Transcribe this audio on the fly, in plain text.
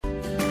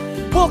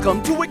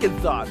Welcome to Wicked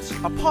Thoughts,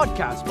 a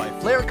podcast by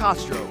Flair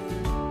Castro.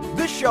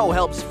 This show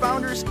helps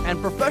founders and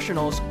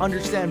professionals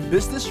understand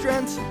business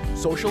trends,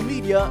 social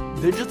media,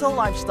 digital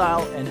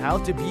lifestyle, and how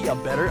to be a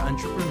better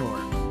entrepreneur.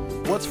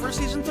 What's for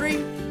Season 3?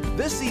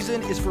 This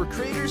season is for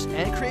creators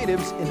and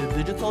creatives in the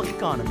digital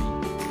economy.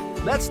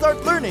 Let's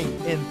start learning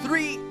in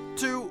 3,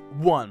 2,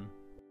 1.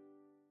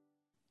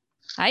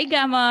 Hi,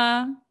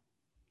 Gama.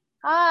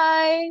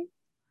 Hi!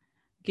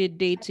 Good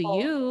day to Ako.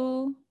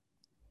 you.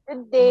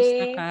 Good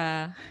Kumusta day.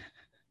 ka?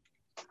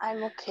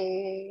 I'm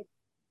okay.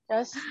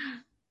 Just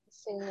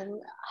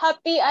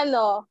happy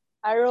araw.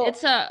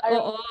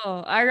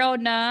 Araw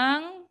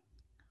ng,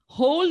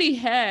 holy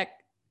heck.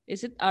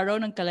 Is it araw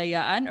ng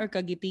kalayaan or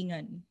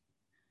kagitingan?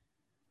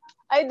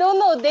 I don't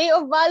know, Day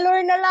of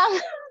Valor na lang.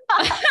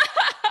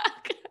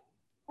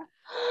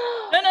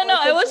 No.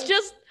 I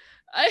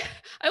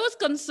was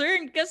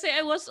concerned kasi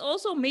I was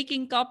also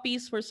making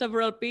copies for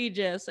several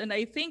pages and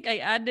I think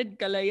I added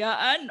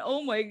kalayaan.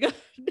 Oh my God.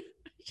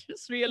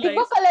 Just Di realized.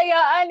 ba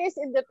Kalayaan is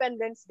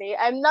Independence Day?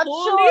 I'm not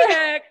Holy sure.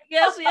 heck.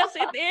 Yes,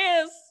 it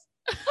is.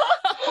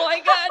 Oh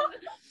my God.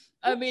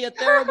 I made a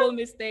terrible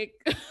mistake.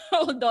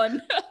 Hold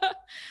on.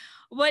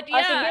 But Sige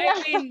yeah,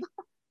 lang.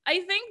 I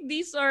think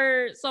these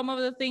are some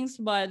of the things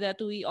that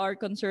we are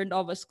concerned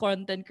of as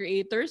content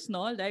creators,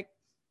 no? Like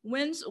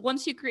once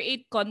you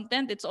create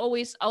content, it's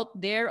always out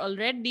there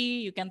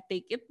already. You can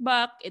take it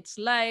back. It's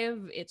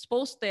live. It's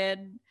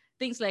posted.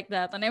 Things like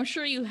that. And I'm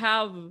sure you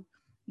have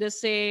the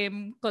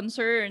same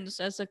concerns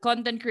as a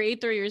content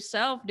creator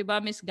yourself, di ba,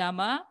 Miss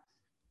Gama?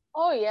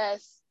 Oh,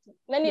 yes.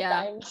 Many Yeah.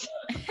 times.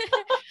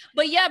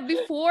 But yeah,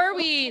 before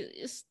we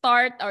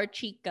start our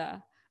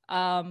chika,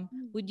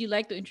 would you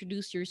like to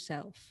introduce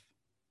yourself?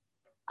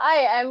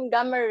 Hi, I'm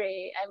Gama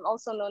Rae. I'm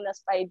also known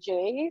as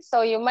Paeijwei.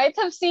 So you might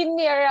have seen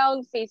me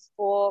around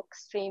Facebook,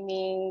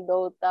 streaming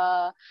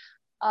Dota,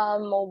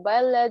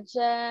 Mobile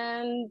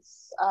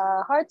Legends,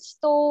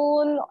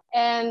 Hearthstone,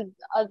 and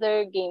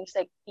other games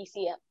like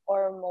PC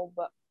or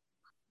mobile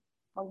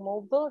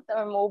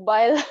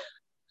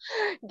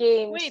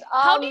games. Wait,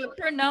 how do you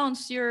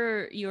pronounce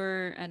your do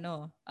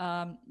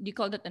you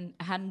call that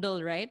a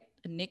handle, right?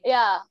 A nick?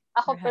 Yeah,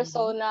 ako Your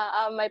handle?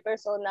 my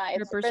persona.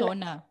 Your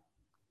persona.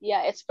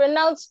 It's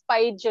pronounced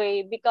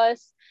Paeijwei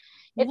because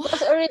it What?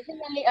 was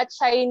originally a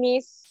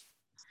Chinese.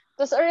 It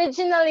was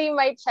originally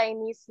my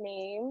Chinese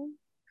name.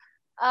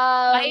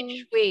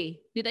 Paeijwei.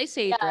 Did I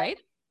say it Yeah,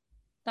 right?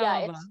 yeah,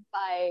 Tama ba? it's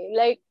Pai.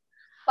 Like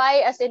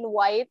Pai as in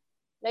white.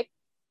 Like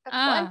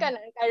kuan ka Ah,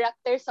 ng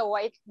character sa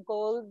white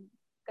gold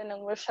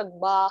kanang siyang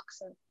box.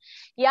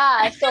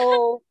 Yeah,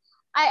 so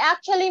I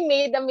actually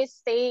made a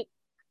mistake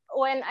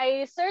when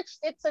I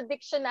searched it sa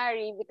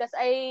dictionary because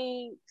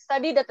I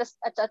studied at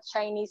a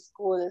Chinese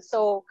school.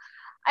 So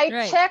I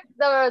right. checked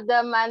the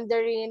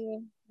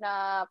Mandarin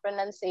na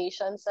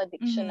pronunciation sa Mm-hmm.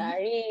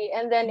 dictionary,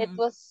 and then it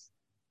Mm-hmm. was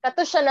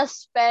kato siya na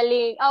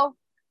spelling. Oh,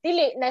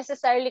 dili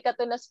necessarily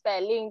kato na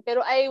spelling,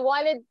 pero I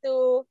wanted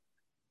to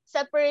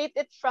separate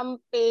it from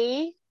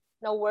pay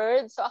na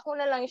word. So ako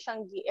na lang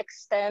siyang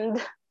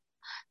gi-extend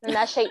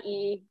na siya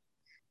i.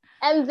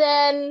 And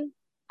then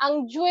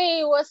ang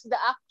Jue was the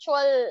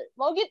actual,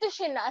 mao gito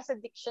siya na sa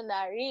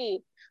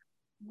dictionary.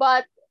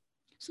 But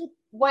So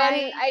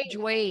when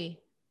Paeijwei.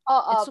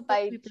 It's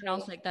supposed to be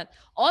pronounced like that.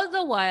 All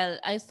the while,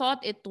 I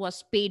thought it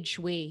was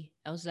Paegewei.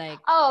 I was like,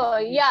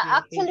 Oh, yeah. Paegewei,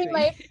 Actually, Paegewei.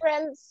 my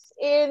friends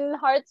in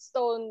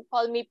Hearthstone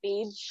call me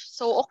Paige.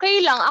 So,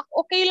 okay lang.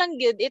 Okay lang,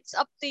 good. It's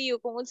up to you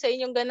kung sa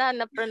inyong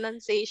ganahan na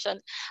pronunciation.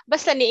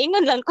 Basta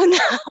niingon lang ko na.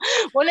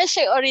 Wala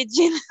siya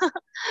origin.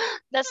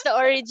 That's the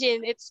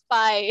origin. It's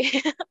Pi.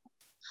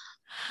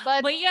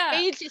 But But yeah,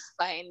 Paige is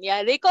fine.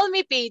 Yeah, they call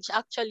me Paige,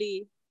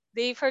 actually.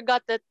 They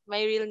forgot that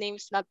my real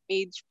name's not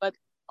Paige, but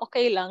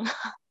okay lang.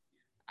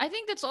 I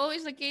think that's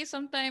always the case.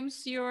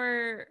 Sometimes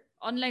your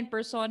online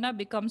persona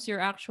becomes your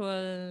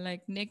actual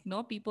like nick,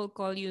 no? People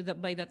call you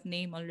by that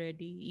name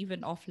already,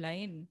 even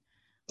offline.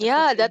 That's what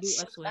Yeah, I do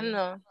that's as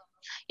well.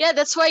 yeah,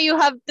 that's why you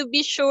have to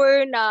be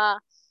sure na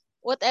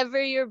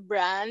whatever your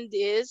brand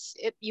is,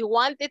 if you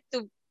want it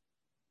to,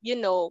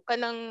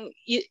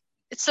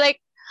 it's like,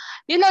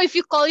 if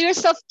you call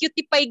yourself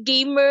Cutie Pie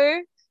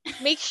Gamer,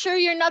 make sure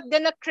you're not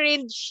gonna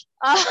cringe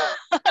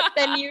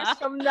 10 years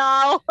from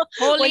now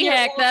when Holy you're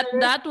heck, that older.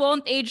 that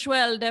won't age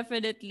well,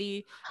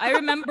 definitely. I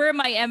remember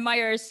my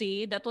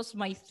MIRC. That was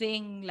my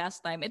thing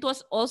last time. It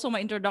was also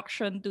my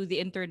introduction to the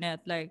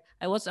internet. Like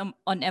I was on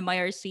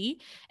MIRC,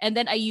 and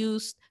then I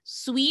used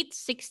Sweet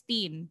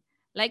 16.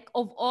 Like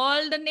of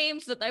all the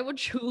names that I would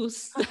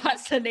choose,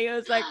 that's the name. I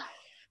was like,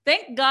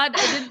 thank God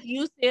I didn't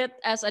use it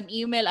as an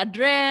email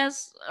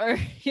address or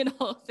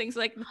things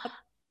like that.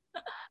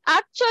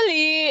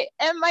 Actually,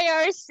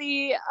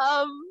 MIRC,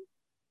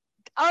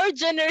 our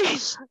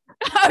generation.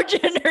 Our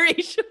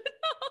generation.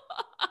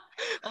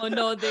 Oh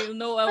no, they'll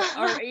know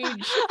our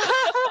age.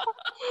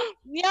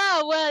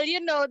 Yeah, well,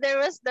 there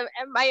was the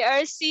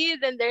MIRC,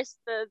 then there's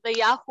the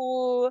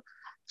Yahoo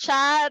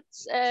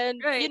chats,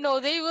 and Right.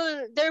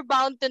 they're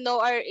bound to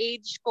know our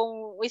age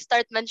kung we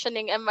start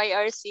mentioning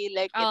MIRC,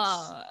 like it's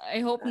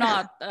I hope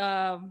not.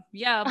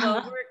 Yeah,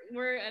 but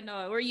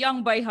we're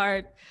young by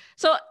heart.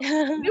 So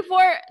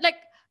before,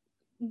 like,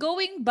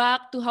 going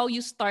back to how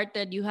you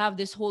started, you have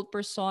this whole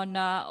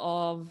persona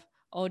of,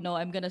 oh no,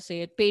 I'm gonna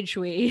say it,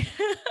 Paeijwei.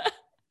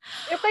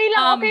 okay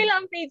um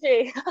lang,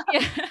 PJ.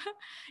 yeah.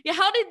 Yeah,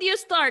 how did you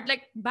start,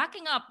 like,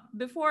 backing up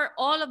before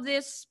all of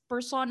this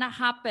persona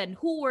happened?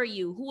 Who were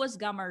you? Who was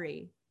Gama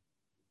Rae?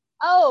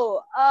 Oh,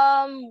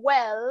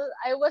 well,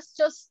 I was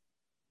just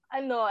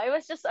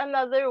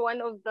another one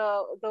of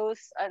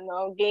those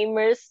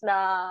gamers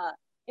na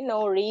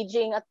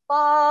raging at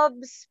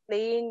pubs,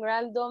 playing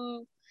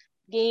random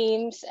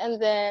games, and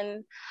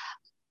then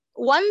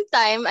one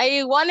time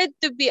I wanted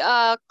to be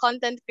a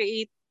content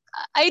creator.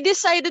 I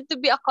decided to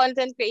be a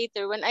content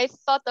creator when I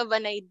thought of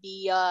an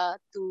idea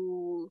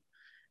to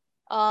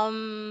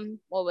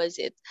what was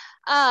it?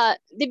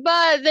 'Di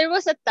ba there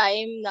was a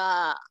time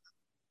na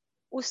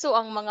uso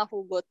ang mga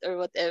hugot or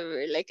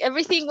whatever. Like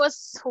everything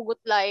was hugot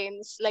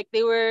lines. Like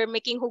they were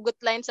making hugot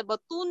lines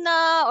about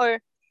tuna, or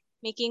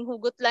making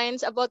hugot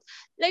lines about,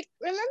 like,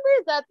 remember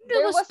that That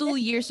there was was two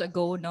this. years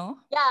ago, no?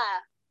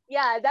 Yeah.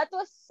 Yeah, that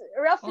was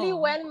roughly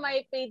Oh. when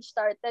my page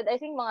started. I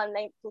think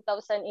mga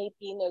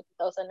 2018 or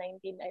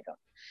 2019, I don't.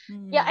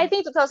 Yeah, I Mm.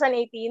 think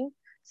 2018.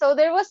 So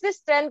there was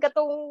this trend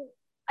katong,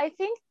 I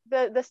think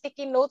the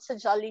sticky notes sa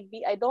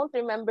Jollibee. I don't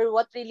remember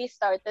what really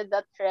started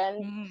that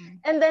trend.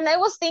 Mm. And then I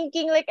was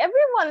thinking, like,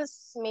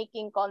 everyone's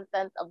making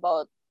content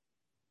about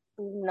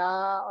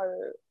tuna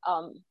or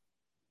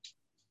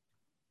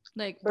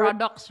Like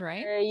products,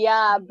 right? burger,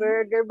 yeah, Mhm.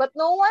 burger, but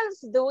no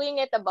one's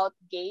doing it about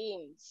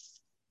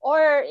games,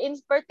 or in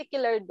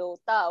particular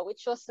Dota,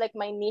 which was like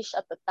my niche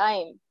at the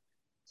time.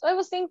 So I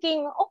was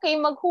thinking, okay,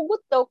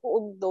 maghugot daw ko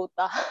og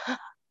Dota.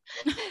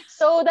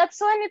 So that's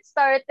when it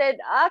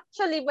started.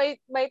 Actually,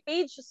 my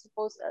page was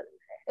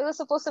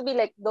supposed to be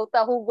like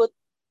Dota Hugot,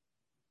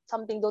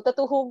 something Dota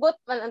to Hugot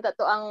man ang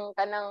tato ang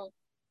kanang,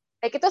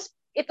 like,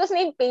 it was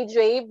named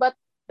Paeijwei, but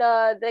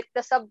the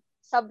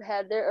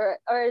subheader,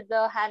 or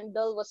the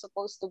handle was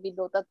supposed to be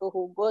Dota to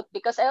Hugot,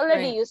 because I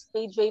already Right. used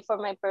Paeijwei for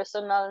my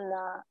personal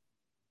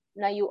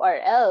na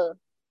URL.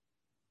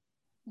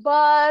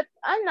 But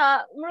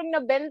murag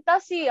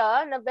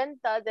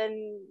nabenta,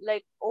 then,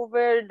 like,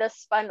 over the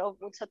span of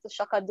sa to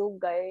siya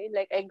kadugay,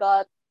 like, I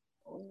got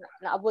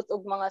naabot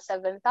og mga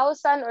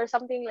 7,000 or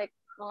something, like,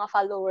 mga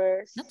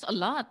followers. That's a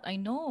lot. I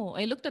know.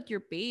 I looked at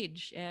your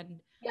page and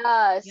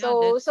Yeah, yeah,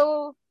 so that's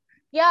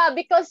yeah,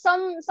 because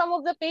some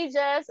of the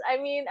pages, I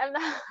mean, I'm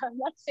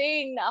not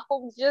saying na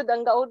ako jud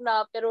ang gaon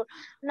na, pero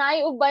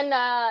naay uban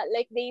na,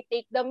 like, they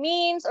take the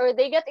memes, or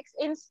they get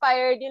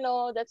inspired,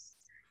 that's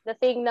the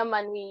thing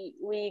naman,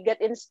 we get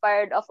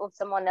inspired off of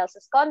someone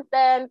else's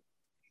content.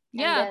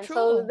 And yeah, then,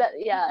 so true.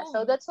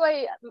 so Oo. that's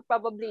why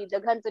probably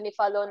daghan to ni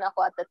follow na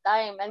ako at the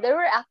time. And there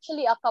were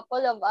actually a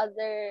couple of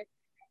other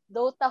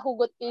Dota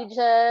hugot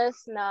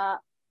pages na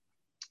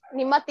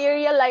ni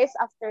materialize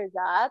after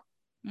that.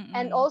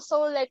 And Mm-mm.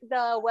 also, like,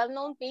 the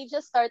well-known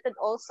pages started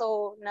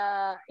also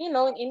na,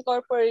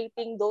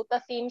 incorporating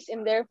Dota themes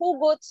in their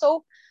hugot.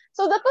 So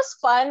that was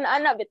fun,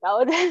 ana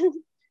bitaw. Then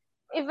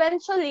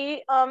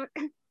eventually,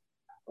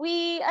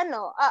 we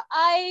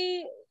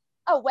I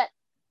well,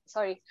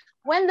 sorry,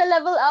 when the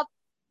level up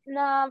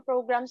na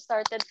program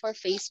started for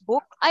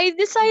Facebook, I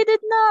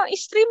decided na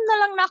stream na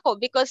lang nako,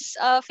 because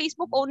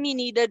Facebook only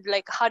needed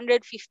like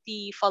 150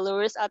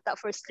 followers ata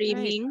for Right.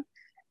 streaming.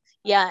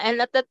 Yeah,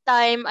 and at that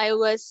time I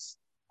was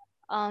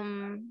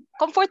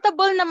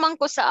comfortable naman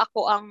ko sa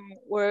ako ang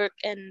work,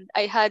 and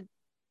I had,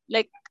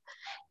 like,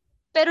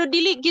 pero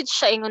dili gid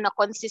siya ingon na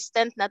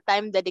consistent na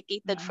time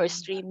dedicated for Mm-mm.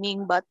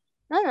 streaming, but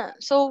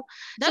so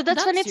that's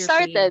when That's it your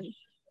started. page.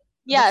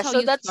 That's Yeah, how so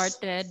you that's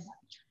started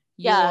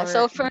yeah, your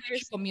so niche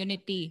first,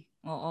 community.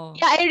 Oo.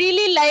 yeah, I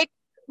really like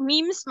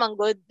memes, man,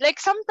 good.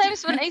 Like,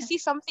 sometimes when I see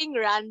something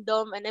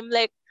random and I'm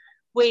like,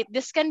 wait,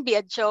 this can be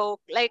a joke.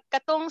 Like,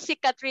 katong si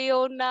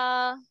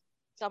Catriona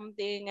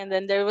something, and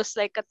then there was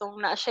like katong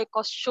na siya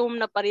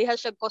costume, na pareha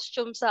siya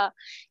costume sa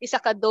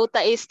isa ka Dota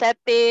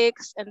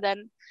aesthetics, and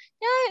then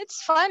yeah,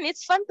 it's fun.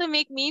 It's fun to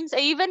make memes. I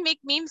even make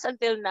memes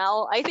until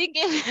now. I think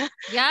if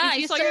Yeah,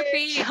 if I you saw your search,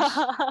 page.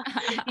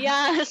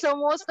 yeah, so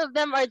most of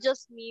them are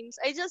just memes.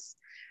 I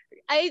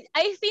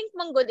think,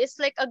 manggod,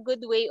 it's like a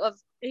good way of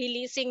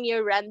releasing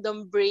your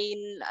random brain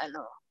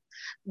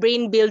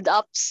build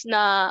ups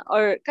na,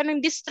 or kanang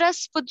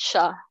distress pud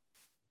siya.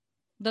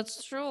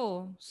 That's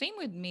true. Same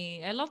with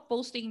me. I love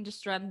posting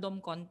just random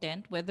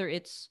content, whether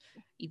it's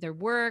either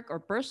work or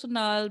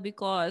personal,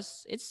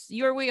 because it's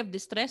your way of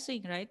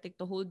distressing, right? Like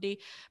the whole day.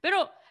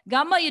 Pero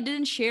Gamma, you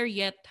didn't share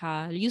yet,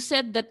 ha? You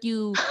said that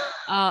you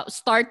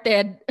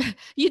started,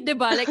 you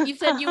diba? Like you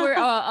said you were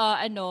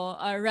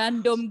a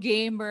random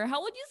gamer.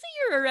 How would you say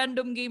you're a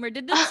random gamer?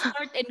 Did it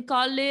start in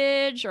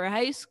college or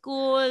high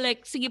school?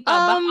 Like, sige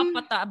pa, back up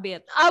pa um ta a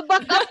bit.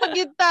 back up pa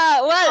gyud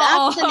ta. Well,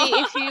 Oo.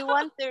 actually, if you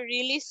want to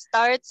really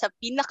start sa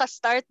pinaka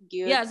start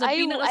gyud, Yeah, sa I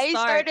pinaka-start. I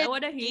started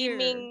wanna hear.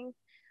 gaming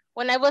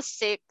when I was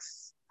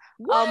 6.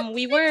 What?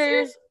 We 6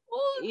 years were,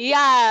 old?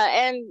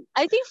 yeah, and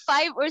I think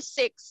 5 or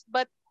 6,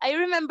 but I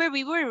remember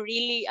we were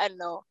really,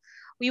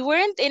 we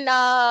weren't in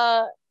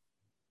a,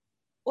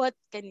 what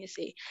can you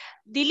say?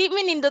 Dili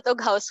mi nindot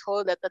og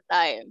household at the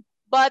time.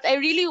 But I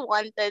really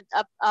wanted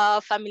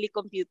a family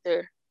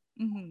computer.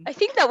 Mm-hmm. I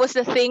think that was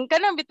the thing.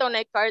 Kanang bitaw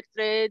na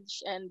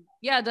cartridge and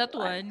Yeah, that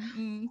kuan.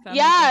 one. Family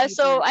Yeah,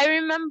 so computer. I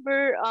remember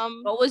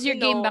What was your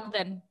game back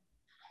then?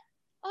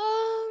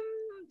 um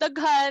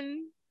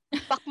daghan,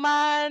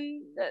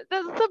 Pacman,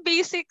 the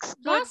basics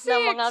good na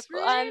mga Classics,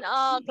 right?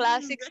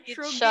 classics gid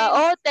Retro siya. games.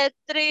 Oh,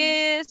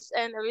 Tetris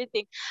and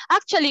everything.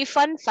 Actually,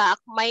 fun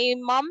fact, my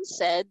mom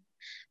said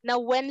na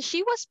when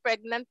she was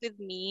pregnant with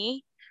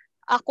me,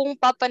 akong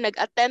papa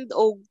nag-attend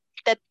og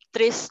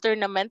Tetris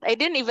tournament. I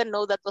didn't even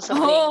know that was a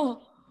thing.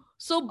 Oh,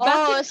 so Oh,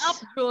 backing up,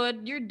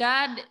 Rod, your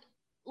dad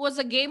was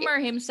a gamer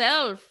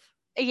himself.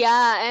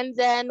 yeah, and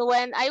then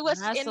when I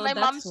was Ah, in so my that's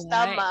mom's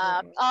why.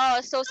 stomach,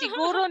 Oo. so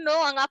siguro no,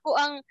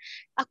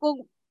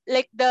 ako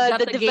like the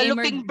Got the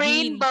gamer developing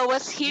brain gene. ba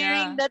was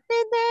Yeah. hearing that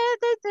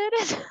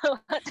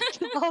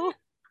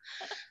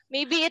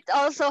maybe it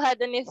also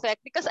had an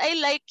effect because I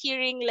like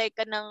hearing like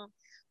kanang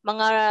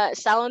mga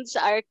sounds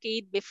sa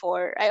arcade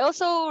before. I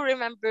also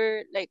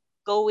remember like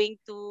going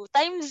to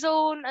time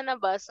zone ano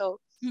ba, so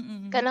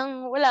Mm-mm.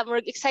 kanang wala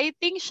more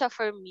exciting siya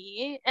for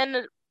me.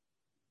 And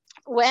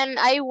when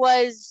I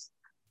was,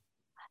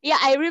 yeah,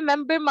 I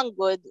remember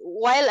manggod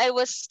while I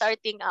was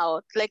starting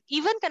out, like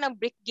even kanang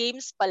brick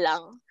games pa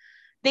lang,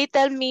 they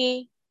tell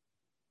me,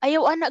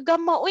 ayaw anak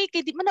gama, uy,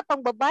 kay di man na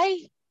pang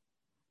babay.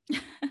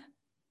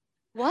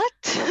 What?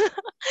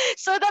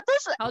 So that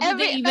was How did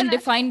they even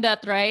define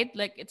that, right?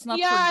 Like it's not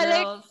for yeah,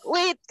 like girls.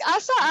 wait,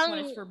 This one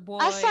is for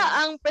asa boys.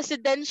 ang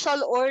presidential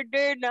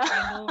order na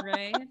I know,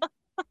 right?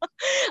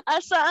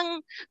 asa ang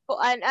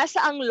asa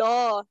ang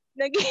law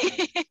nag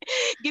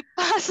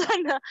gipasa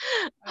na.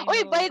 I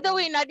Oy, by the know.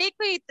 way, na di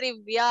ko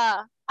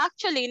trivia.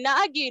 Actually,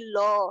 naagi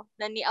law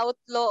na ni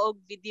outlaw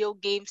og video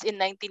games in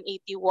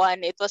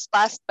 1981. It was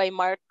passed by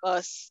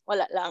Marcos.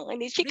 Wala lang.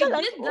 Hindi chika They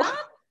lang did ko.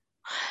 that?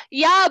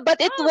 Yeah, but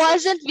it Oh,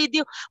 wasn't that's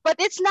video. But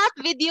it's not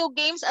video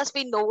games as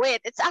we know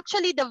it. It's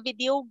actually the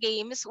video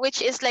games,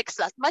 which is like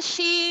slot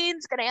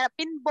machines, kanaya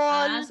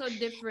pinball. so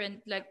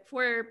different. Like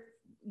for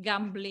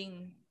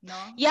gambling, no?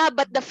 Yeah,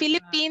 but the Uh,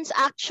 Philippines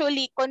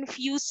actually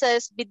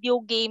confuses video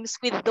games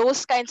with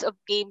those kinds of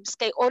games.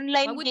 Kay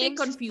why would they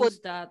confuse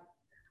that?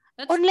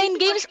 That's online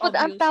pretty much games pud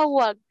ang obvious.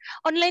 tawag.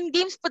 Online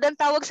games pud ang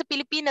tawag sa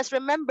Pilipinas.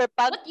 Remember,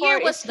 What year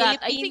Pagcor was is that?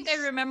 I think I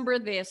Philippines. remember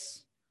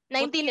this.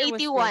 What year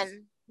was this?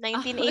 1981.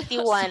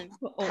 So, 1981.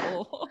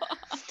 oh.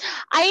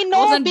 I I know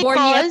wasn't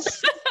born yet. because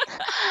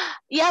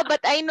yeah, but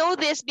I know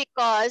this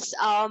because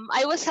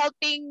I was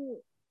helping.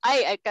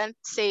 I can't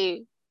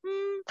say.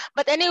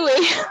 But anyway,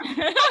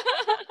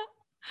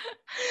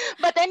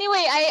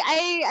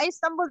 I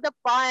stumbled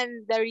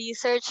upon the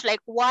research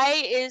like why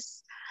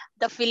is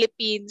the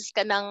Philippines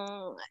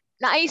kanang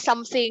naay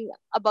something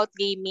about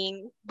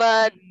gaming,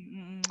 but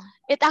Mm-mm.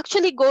 it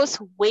actually goes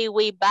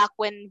way back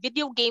when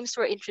video games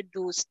were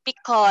introduced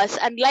because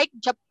unlike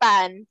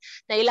Japan,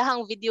 na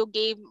ilahang video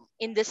game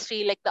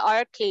industry like the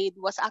arcade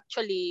was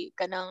actually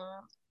kanang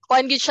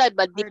kuan gyud siya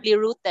but Part, deeply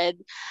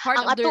rooted. part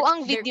Ang of ato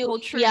ang their video,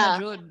 culture na yeah.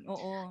 jud.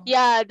 Oo.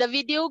 Yeah, the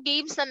video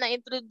games na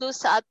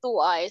na-introduce sa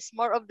ato is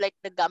more of like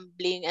the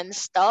gambling and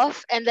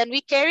stuff. And then we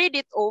carried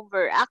it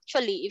over.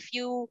 Actually, if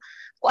you,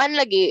 kuan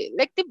lagi,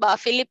 like diba,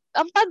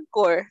 ang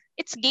Pagcor,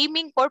 it's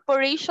gaming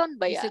corporation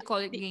ba They ya? still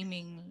call it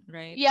gaming,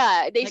 right?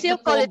 Yeah, they Like the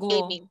still call it Pogo.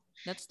 gaming.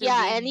 That's still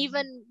Yeah, and gaming.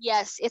 even,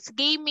 yes, it's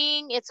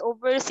gaming, it's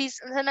overseas,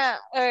 and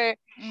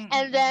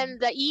Mm-mm. then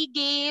the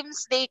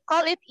e-games, they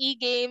call it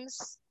e-games.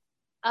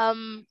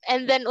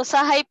 And then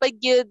usahay pag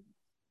yun,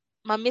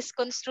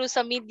 ma-misconstrue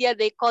sa media,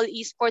 they call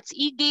esports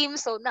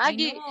e-games. So I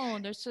naagi, know.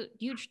 There's a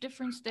huge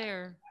difference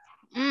there.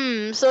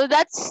 so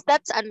that's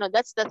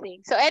the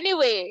thing. So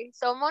anyway,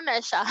 so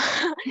muna siya.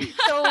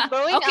 So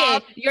growing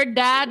up, Okay, your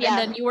dad and yeah,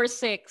 then you were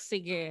 6.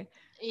 Sige.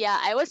 yeah,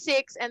 I was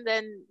 6, and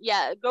then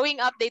yeah, growing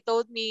up they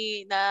told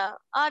me na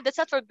that's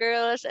not for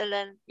girls, and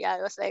then yeah,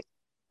 I was like,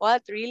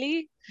 what,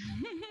 really?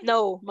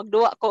 No,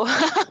 magduwa ko.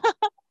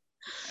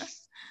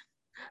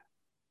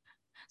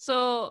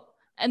 So,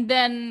 and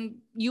then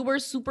you were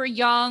super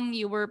young,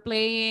 you were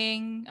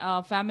playing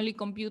family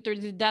computer.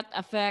 Did that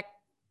affect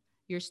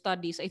your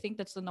studies? I think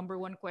that's the number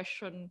one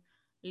question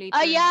later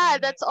Yeah, na.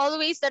 that's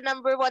always the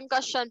number one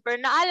question. Pero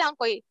naalang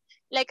ko,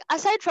 like,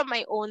 aside from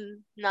my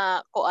own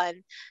na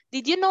kuan,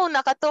 did you know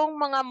na katong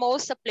mga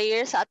most sa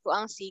players sa ato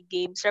ang SEA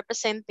Games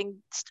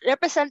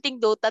representing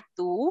Dota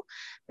 2,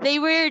 they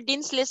were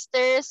Dean's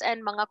Listers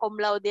and mga cum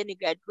laude ni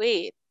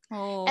graduate.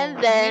 And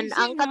Oh, then,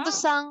 ang amazing, huh?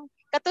 katusang,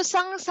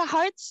 katusang sa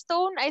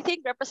Hearthstone, I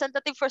think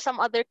representative for some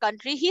other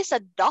country, he's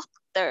a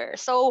doctor.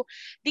 So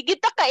di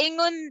kita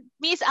kaingon,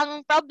 miss,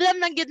 ang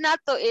problem ng gid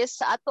nato is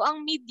sa ato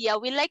ang media,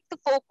 we like to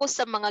focus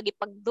sa mga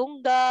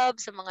gipagdunggab,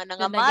 sa mga The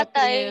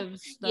nangamatay.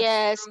 negatives. That's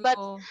Yes, true.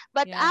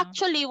 but Yeah.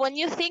 actually when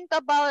you think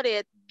about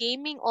it,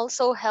 gaming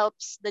also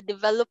helps the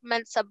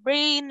development sa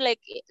brain,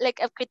 like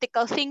a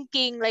critical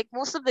thinking. Like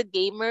most of the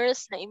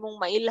gamers na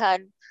imong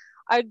mailhan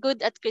are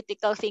good at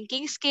critical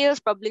thinking skills,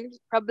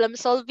 problem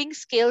solving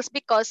skills,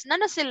 because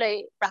nana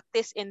sila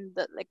practice in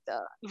the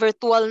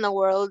virtual na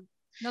world.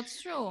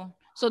 That's true.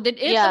 So did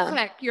it Yeah.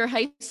 affect your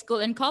high school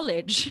and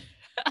college?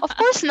 Of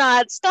course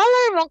not.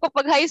 Scholar man ko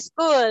pag high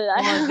school.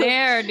 Oh,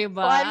 there, Kuan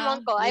diba? man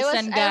ko.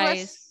 Listen, I was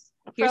guys.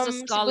 Here's a from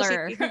Cebu scholar.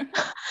 City.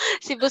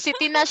 Cebu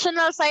City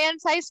National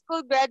Science High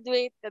School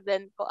graduate, and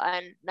then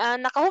kuan na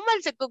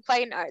nakahuman sa kog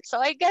fine arts. So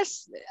I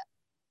guess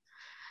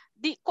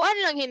di kuan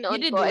lang You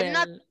hinuon did ko. well. I'm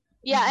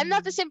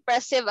not Mm. as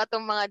impressive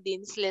atong mga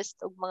dean's list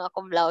ug mga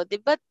cum laude,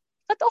 but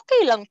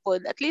okay lang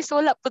pod. At least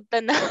wala pud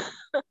ta na.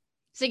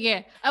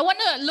 Sige, I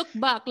wanna look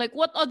back. Like,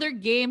 what other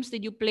games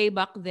did you play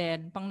back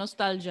then? Pang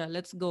nostalgia.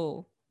 Let's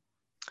go.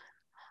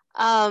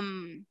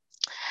 um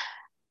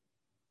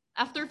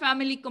After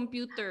family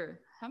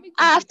computer. Family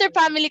After computer.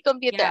 family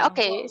computer. Yeah.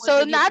 Okay. What So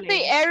did you nato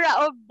play? era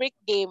of brick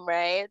game,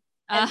 right?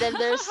 Uh, And then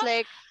there's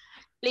like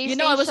you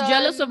know, I was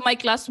jealous of PlayStation. my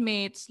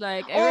classmates.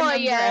 Like, I Oh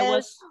remember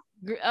yes.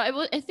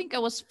 I think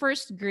I was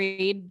first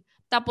grade.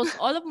 Tapos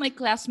all of my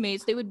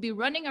classmates, they would be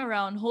running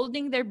around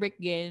holding their brick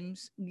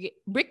games,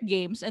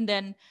 and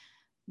then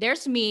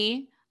there's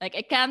me. Like,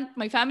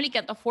 my family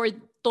can't afford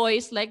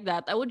toys like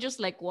that. I would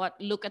just like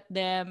look at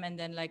them and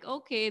then like,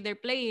 okay, they're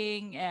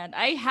playing, and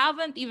I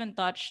haven't even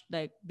touched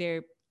like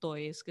their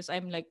toys because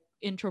I'm like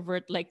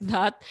introvert like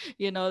that.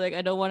 Like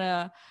I don't want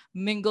to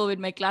mingle with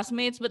my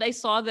classmates. But I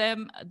saw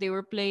them, they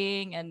were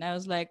playing, and I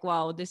was like,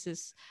 wow,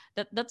 that's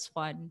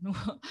fun.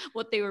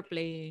 What they were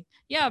playing.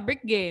 Yeah,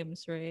 brick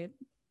games, right?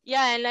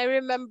 Yeah, and I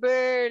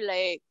remember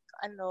like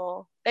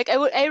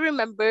I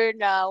remember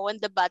na when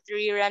the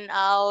battery ran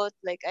out,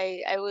 like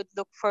I would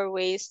look for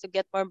ways to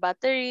get more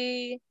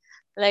battery.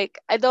 Like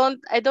I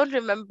don't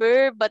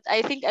remember, but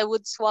I think I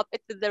would swap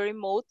it to the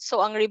remote.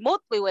 So ang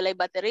remote may walay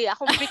battery,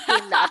 akong brick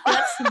game na ato.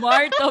 That's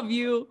smart of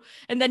you.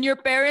 And then your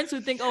parents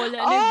would think, oh, wala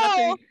na yung Oh,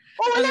 battery.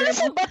 wala Ang na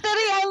siya remote.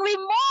 battery ang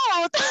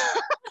remote.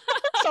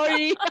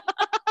 Sorry.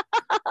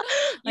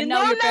 You And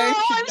know now your now,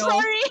 parents should I'm know.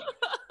 sorry.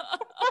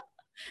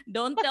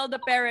 Don't tell the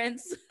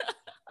parents.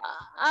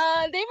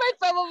 They might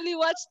probably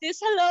watch this.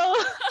 Hello.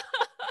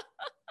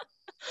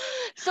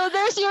 So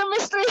there's your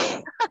mystery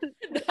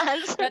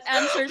answer. That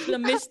answers the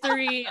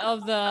mystery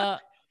of Nga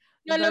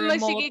the naman,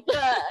 remote. sige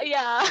ka.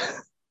 Yeah.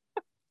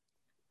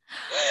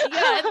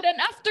 Yeah, and then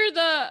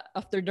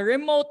after the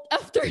remote,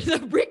 after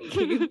the brick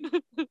game,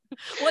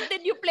 what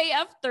did you play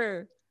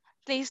after?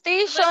 'Cause I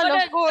PlayStation,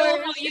 wanna of know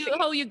course.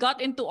 how you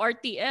got into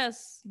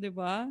RTS,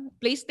 diba? Yeah,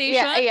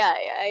 PlayStation? yeah,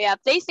 yeah, yeah.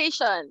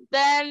 PlayStation.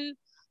 Then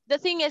the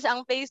thing is,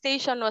 ang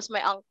PlayStation was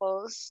my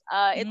uncle's.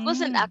 It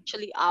wasn't Mm.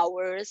 actually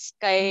ours. Mm.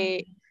 Kay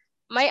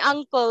my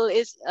uncle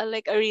is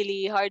like a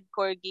really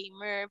hardcore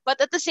gamer. But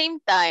at the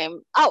same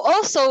time,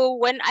 also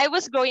when I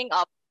was growing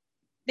up,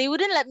 they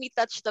wouldn't let me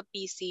touch the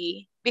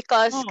PC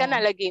because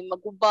kana Oh, lagi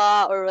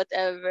maguba or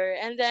whatever.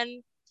 And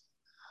then,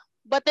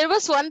 but there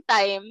was one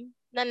time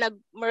na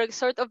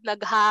sort of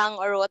naghang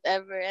or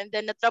whatever, and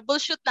then na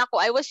troubleshoot na ako.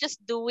 I was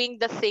just doing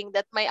the thing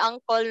that my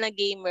uncle na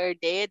gamer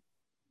did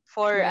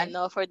for right.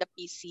 for the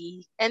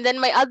PC. And then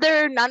my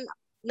other non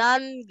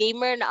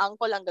gamer na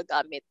uncle ang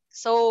gagamit.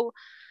 So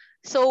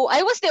I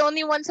was the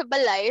only one sa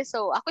balay.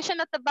 So ako siya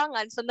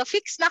natabangan. So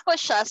na-fix na ko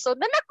siya. So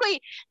nanakoy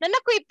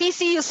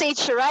PC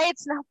usage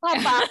rights. Na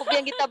papa ako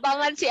biyang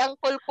gitabangan si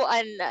uncle ko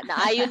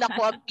naayon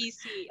ako ang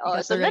PC. You Oh,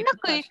 got so the right to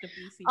nanakoy touch the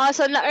PC.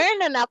 so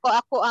na-earn na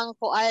ako ang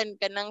kuan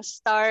kanang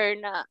star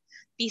na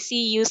PC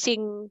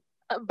using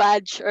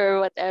badge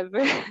or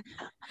whatever.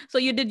 So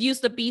you did use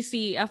the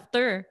PC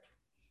after.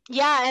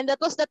 Yeah, and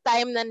that was the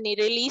time na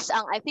ni-release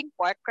ang I think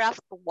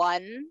Warcraft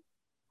 1.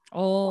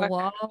 Oh,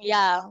 wow.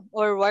 Yeah,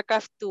 or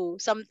Warcraft 2,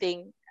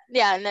 something.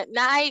 Yeah,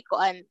 naay ko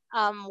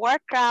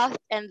Warcraft,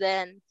 and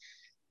then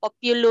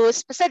Populous.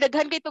 Basta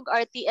daghan kay tog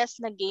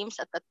RTS na games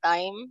at the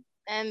time.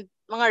 And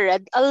mga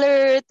Red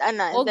Alert, Oh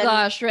and then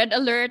gosh, Red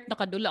Alert,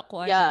 nakadula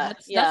ko ana. yeah,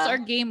 That's our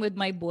yeah. game with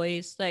my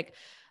boys. Like,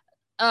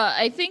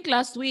 I think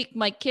last week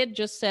my kid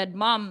just said,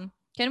 "Mom,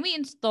 can we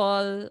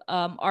install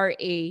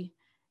RA?"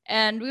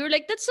 And we were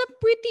like, that's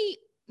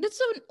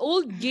an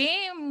old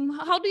game.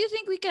 How do you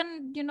think we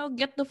can,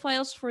 get the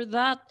files for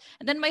that?"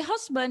 And then my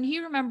husband, he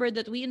remembered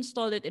that we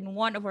installed it in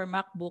one of our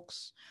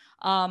MacBooks.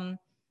 Um,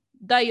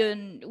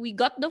 Dayon, we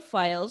got the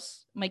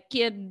files. My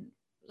kid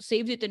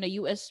saved it in a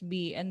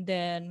USB, and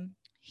then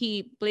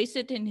he placed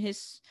it in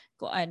his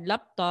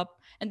laptop,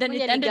 and then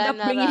it Unya ni ended up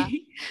Gana ra.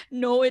 ringing.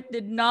 No, it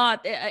did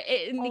not.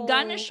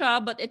 Nagana Oh.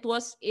 siya, but it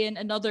was in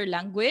another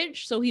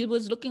language. So he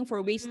was looking for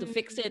ways to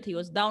fix it. He Mm.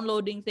 was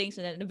downloading things,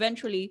 and then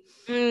eventually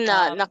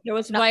Na na there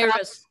was na-crack.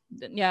 virus.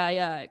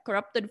 Yeah,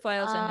 corrupted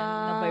files, and then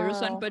na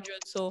virusan Ah. pa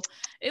jud. So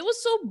it was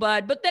so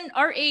bad. But then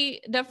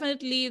RA,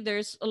 definitely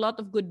there's a lot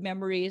of good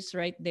memories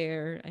right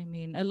there. I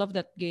mean, I love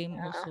that game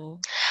also.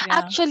 Yeah.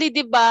 Actually,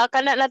 'di ba,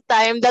 kana na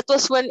time that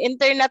was when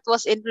internet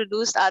was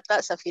introduced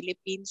ata sa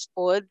Philippines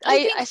pod. I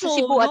Ay think sa so,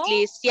 Cebu no? at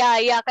least. Yeah.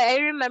 Kaya I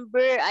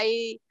remember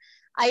I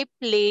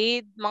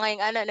played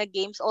mga yung na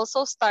games,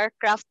 also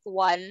StarCraft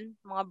 1,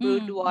 mga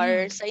Brood Mm, War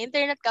mm. sa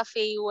internet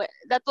cafe.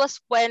 That was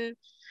when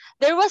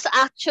there was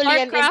actually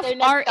an StarCraft,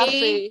 internet RA,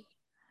 cafe.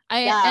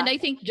 and Yeah. I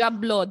think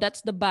Jablo, that's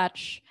the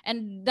batch.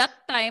 And that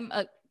time,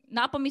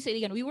 naapami sa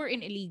Iligan. We were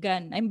in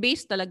Iligan. I'm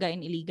based talaga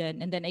in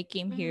Iligan. And then I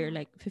came here Mm.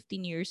 like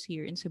 15 years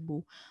here in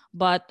Cebu.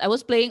 But I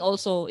was playing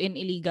also in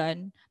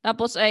Iligan.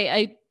 Tapos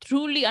I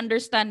truly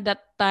understand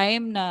that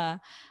time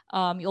na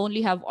you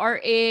only have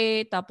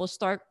RA, tapos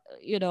start,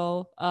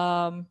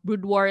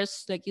 Brood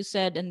Wars, like you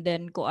said, and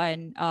then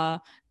koan,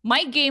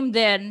 my game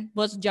then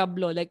was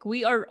Jablo. Like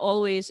we are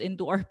always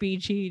into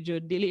RPG,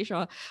 Jud. Dili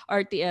siya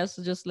RTS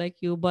just like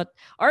you. But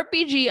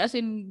RPG, as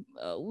in,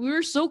 we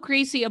were so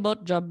crazy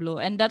about Jablo,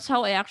 and that's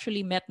how I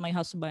actually met my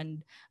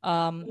husband.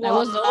 I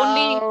was the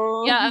only,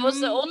 Wow. yeah, I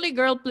was the only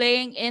girl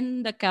playing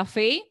in the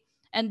cafe,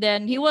 and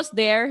then he was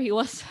there. He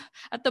was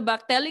at the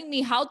back telling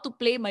me how to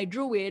play my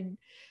druid.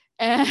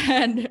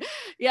 And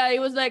yeah, he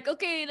was like,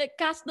 okay, like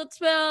cast that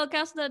spell,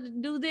 cast that,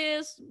 do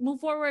this, move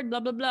forward,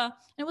 blah blah blah.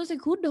 And I was like,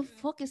 who the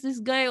fuck is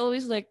this guy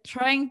always like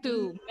trying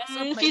to mess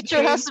up my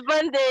Future game?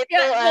 husband ito.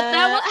 Yeah, but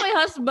that was my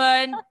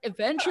husband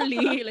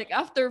eventually. Like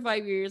after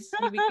 5 years,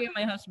 he became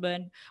my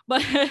husband. But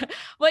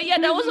but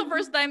yeah, that was the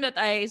first time that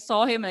I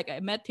saw him. Like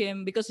I met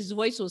him because his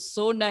voice was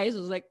so nice.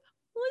 I was like,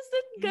 who's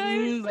that guy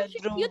with such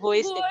a Bedroom cute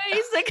voice.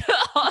 voice? Like,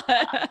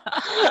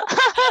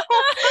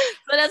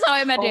 so that's how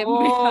I met him.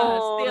 Yeah,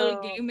 still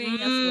Oh. gaming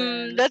as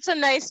well. That's a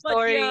nice But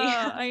story.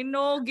 yeah, I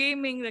know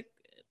gaming like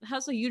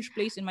has a huge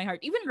place in my heart.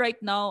 Even right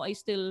now, I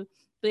still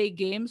play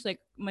games. Like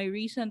my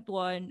recent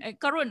one,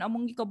 karon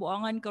among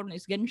gikabuangan karon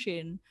is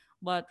Genshin.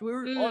 But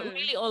we're Mm.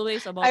 really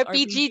always about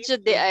RPG RPGs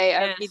jud di too. ay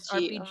Yes, RPG.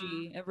 RPG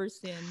ever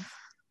since.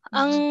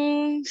 Ang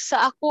Mm-mm.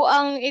 sa ako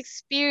ang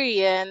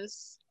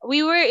experience,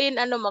 we were in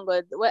ano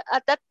magod.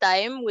 At that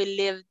time we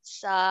lived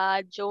sa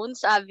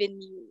Jones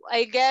Avenue.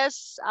 I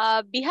guess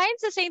behind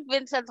sa St.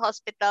 Vincent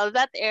Hospital,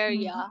 that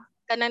area. Mm.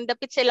 Kanang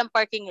dapit silang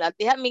parking lot.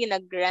 Diha mi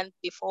nag-rent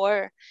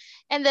before.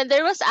 And then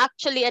there was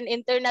actually an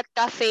internet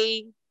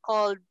cafe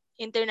called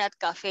Internet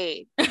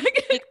Cafe.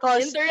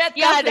 Because Internet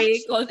yeah, cafe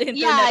that's called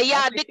Internet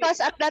Cafe. because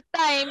at that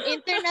time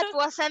internet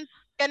wasn't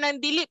kanang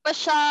dili pa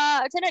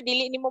siya sana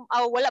dili ni mo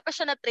wala pa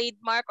siya na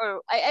trademark or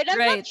I'm not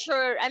Right.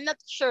 sure. I'm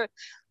not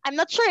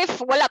sure if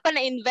wala pa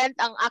na invent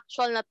ang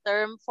actual na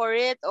term for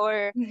it,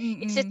 or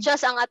is it Mm-mm.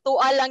 just ang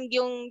atoa lang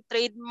yung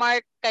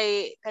trademark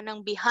kay kanang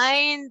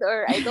behind,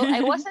 or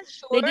I wasn't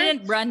They sure.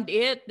 didn't brand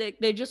it.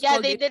 They just Yeah,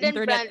 called they it didn't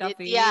Internet brand it.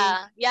 Cafe.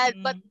 Yeah,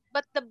 Mm.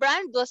 but the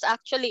brand was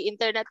actually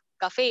Internet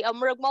Cafe.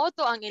 Murag mao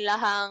to ang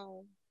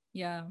ilahang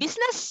Yeah.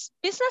 business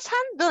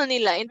handle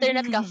nila,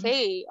 Internet Mm-mm.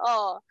 Cafe.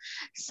 Oh.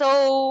 So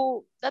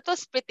that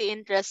was pretty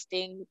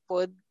interesting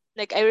po.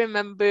 Like I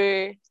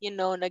remember,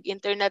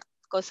 nag-internet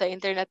ko sa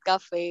Internet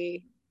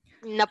Cafe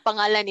na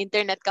pangalan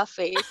Internet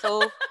Cafe. So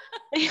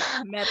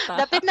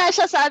Meta. dapit na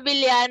siya sa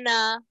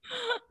Abiliana.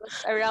 It was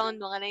around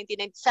mga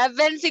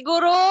 1997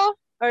 siguro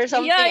or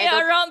something. I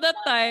Yeah, don't around that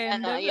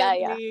time, know. Yeah.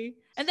 definitely.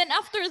 And then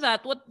after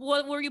that, what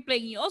were you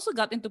playing? You also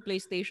got into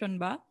PlayStation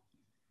ba?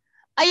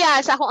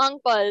 Yeah, sa akong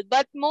uncle.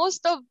 But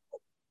most of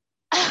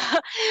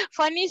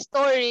funny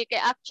story kay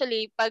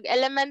actually pag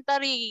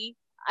elementary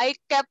I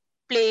kept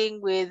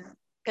playing with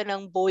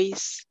kanang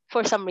boys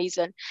for some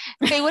reason.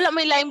 Kay wala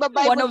may laing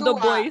babae One mo of the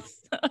duha. boys.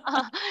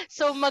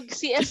 So mag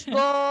CS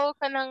go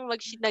kanang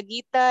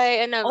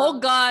magsinagitay Oh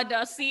ano. God,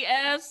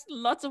 CS,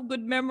 lots of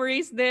good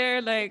memories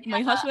there. Like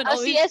my husband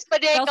always CS pa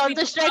din, tells me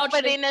Counter to Strike crouch, pa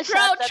like din na siya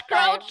at crouch, that time.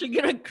 crouch. You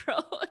gotta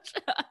crouch.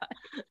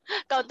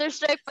 Counter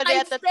Strike pa din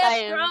Side at that step,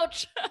 time. crouch.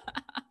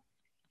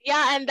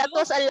 Yeah, and that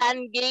No? was a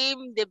LAN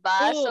game, 'di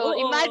ba? Oo, So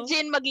oo.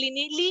 imagine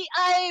maglinili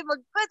ay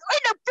oy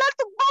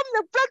nagplatong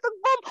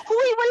bomb.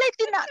 Huy walay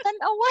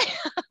tinatan-away.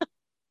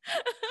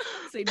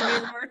 Side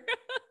mirror.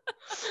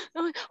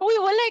 Uy,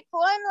 walay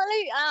kuan,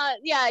 walay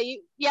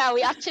yeah,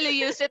 we actually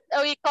use it.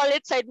 We call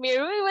it side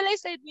mirror. Uy, walay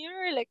side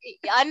mirror like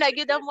ana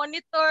gyud ang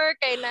monitor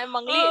kay na Oh,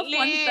 fun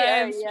manglili.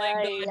 times. My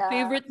Yeah, God. yeah.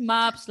 Favorite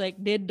maps like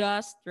Did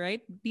Dust,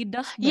 right? Did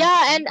Dust ba?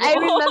 Yeah, and I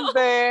Oo.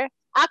 remember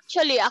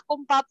actually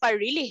akong papa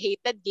really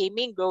hated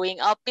gaming growing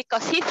up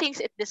because he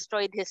thinks it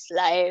destroyed his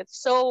life.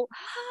 So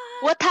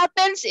what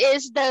happens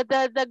is the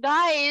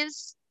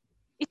guys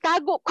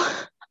itago ko.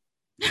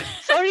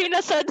 Sorry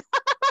na sad.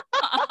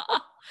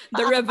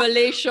 The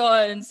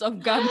revelations of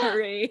Gama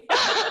Rae.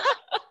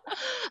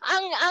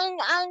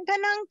 ang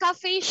kanang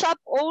cafe shop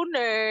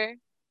owner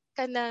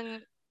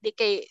kanang di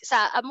kay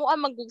sa amo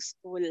ang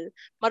mag-school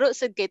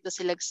marusod kay to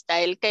silag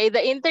style kay the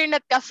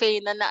internet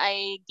cafe na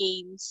naay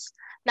games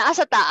naa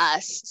sa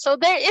taas. So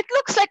there it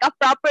looks like a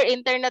proper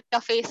internet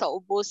cafe sa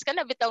ubos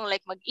kana bitong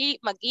like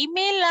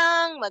mag-email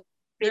lang,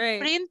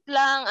 print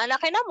lang ana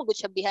kay na mo gud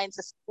siya behind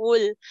sa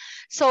school.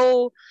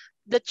 So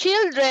the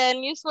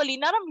children usually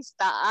naramis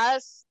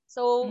taas.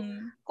 So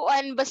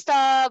kuan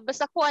basta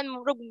kuan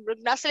murag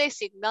nasa like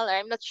signal or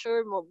I'm not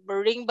sure mo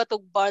ring ba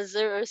tog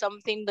buzzer or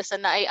something basta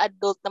na ay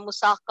adult na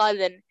musaka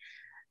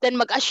then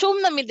mag-assume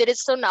na mi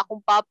diretso na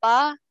akong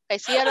papa kay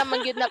siya ra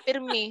man gyud na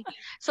pirmi.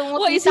 So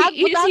Oh, is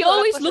he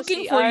always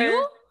looking for you?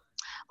 He's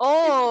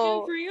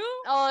looking for you?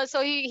 Oh,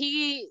 so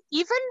he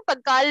even pag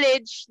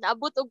college,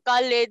 naabot og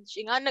college,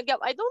 nga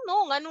I don't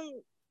know nganong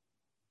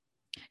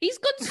he's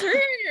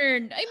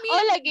concerned. I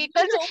mean, lagi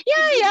concerned.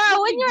 Yeah.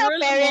 When you're a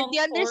parent,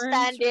 you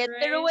understand it. Right?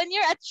 Pero when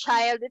you're a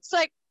child, it's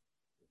like,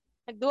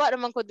 nagduwa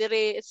naman ko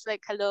dire. It's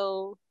like,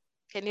 hello,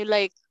 can you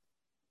like,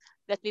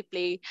 let me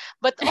play.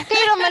 But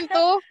okay naman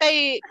to.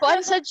 Kay,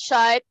 kuan sad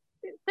siya.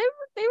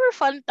 They were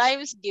fun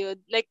times,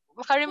 dude. Like,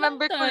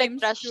 maka-remember ko like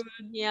trash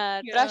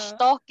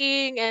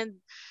talking and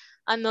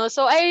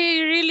so I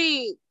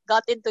really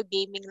got into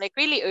gaming like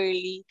really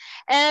early.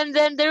 And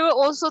then there were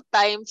also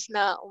times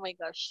na, oh my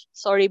gosh,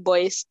 sorry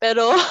boys,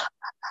 pero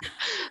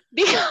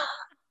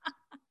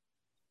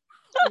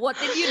what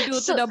did you do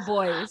to the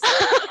boys?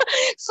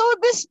 So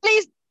this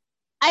place,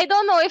 I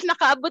don't know if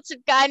nakaabot sa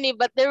kani,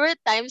 but there were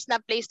times na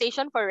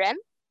PlayStation for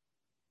rent.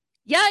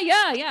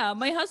 Yeah.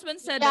 My husband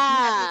said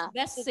that he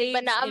has best saves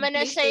in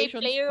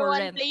PlayStation player for 1,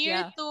 rent.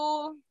 player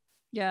 2.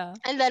 Yeah.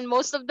 And then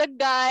most of the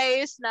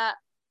guys na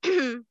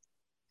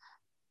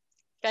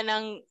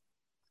kanang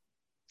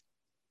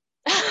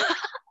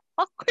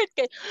awkward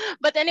kay.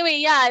 But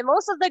anyway,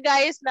 most of the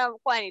guys na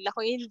kuan nila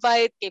ko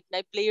invite kay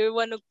na player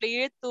 1 ug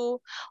player 2.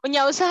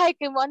 Unya usahay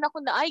kay mo anak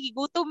ko na ay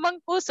gigutom man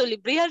ko so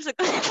librehan sa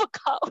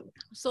pagkaon.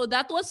 So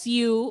that was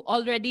you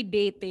already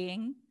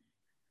dating?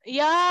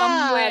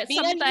 Yeah,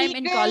 sometime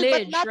in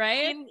college, but not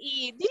right?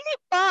 Dili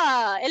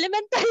pa.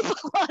 Elementary pa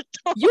ko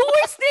ato. You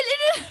were still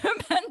in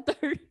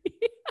elementary.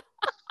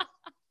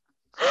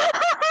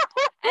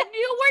 And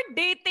you were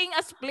dating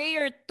as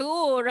player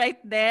 2 right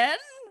then?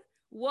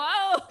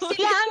 Wow.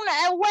 Sila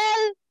ang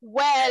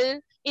well,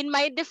 in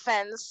my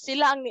defense,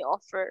 sila ang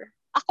ni-offer.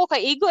 Ako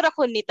kay Igor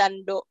ako ni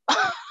Tando.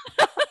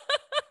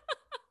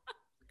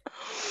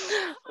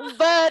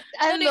 But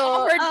so they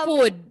offered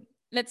food.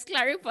 Let's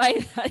clarify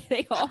that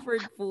they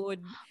offered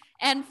food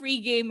and free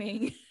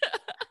gaming.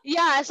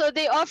 Yeah, so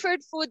they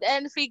offered food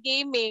and free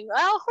gaming.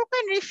 Who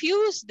can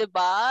refuse,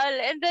 diba?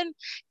 And then,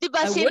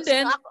 diba, I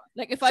wouldn't.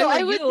 Like if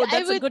I were you,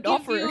 that's a good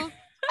offer.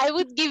 I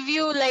would give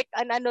you like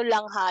an ano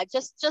lang ha.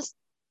 Just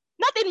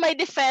not in my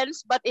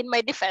defense, but in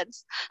my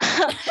defense.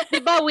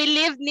 Diba, we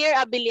lived near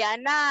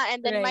Abiliana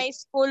and then my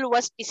school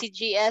was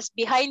PCGS.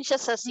 Behind siya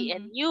sa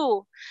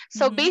CNU.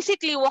 So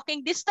basically,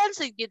 walking distance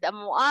is good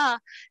amo.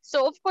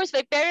 So of course,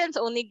 my parents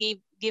only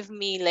give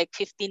me like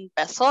 15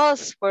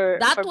 pesos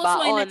for That was baon.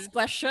 my next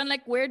question.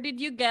 Like, where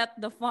did you get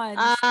the funds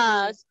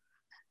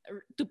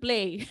to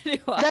play?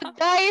 The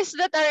guys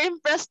that are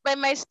impressed by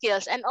my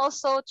skills and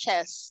also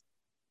chess.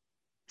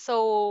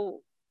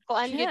 So,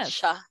 kuan gid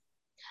siya.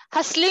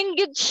 Hustling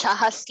good siya,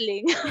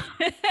 hustling.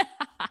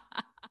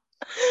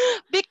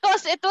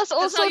 Because it was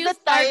also you the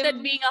started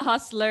time being a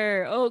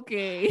hustler.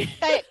 Okay.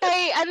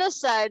 kay ano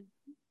sad,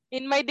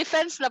 in my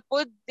defense na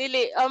po,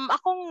 dili,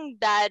 akong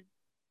dad,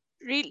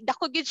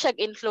 dako gid siya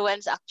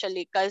influence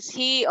actually because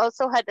he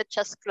also had a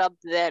chess club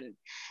then.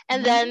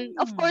 And then,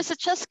 of course, sa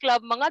chess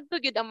club, mga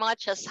gid ang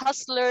mga chess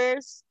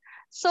hustlers.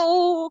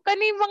 So,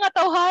 kani mga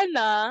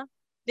tawhana,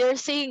 they're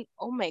saying,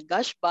 oh my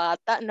gosh,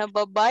 bata na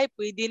babae,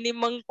 pwede ni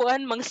mang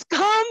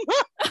scam.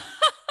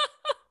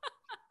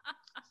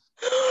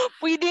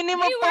 Pwede ni They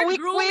magpa-wick-wick.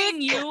 were grooming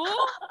you?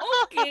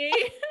 Okay.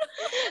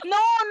 No,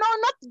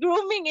 not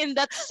grooming in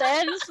that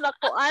sense na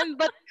kuan,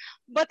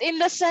 but in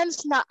the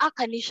sense na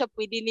kani siya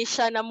pwede ni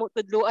siya na mo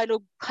tudloan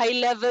og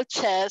high-level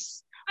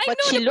chess.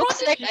 But she looks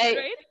like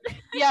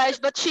right?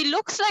 But she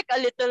looks like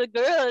a little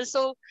girl.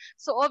 So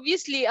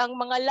obviously ang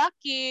mga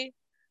laki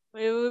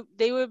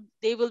they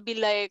will be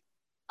like,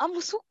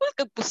 musukol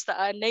kag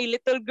pustaan na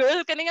little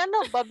girl kaning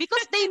ano ba,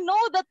 because they know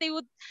that they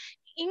would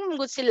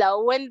ingod sila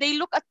when they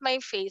look at my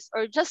face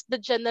or just the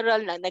general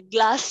na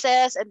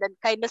glasses and then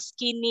kind of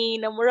skinny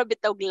na mura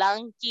bitaw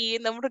lanky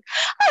na mura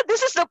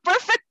this is the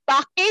perfect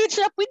package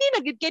na pwede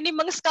na gid kini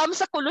mga scam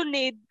sa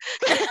kulunid.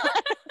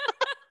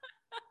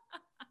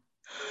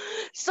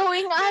 So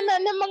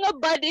ingana na mga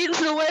bad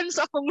influence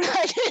akong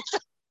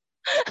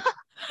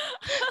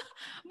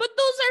But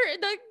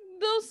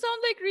those sound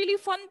like really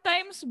fun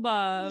times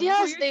ba?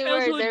 Yes, they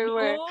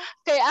were.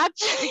 Okay,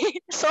 actually,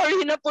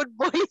 sorry na po,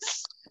 boys.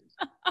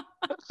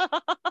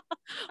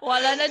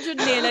 Wala na jud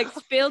ni, like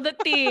spill the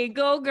tea.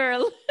 Go,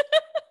 girl.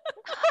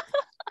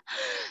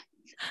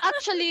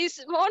 Actually,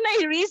 mo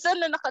na yung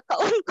reason na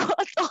nakakaon ko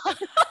ato.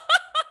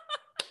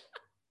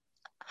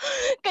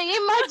 Kaya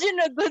imagine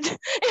na good,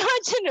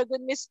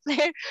 Miss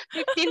Claire,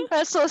 15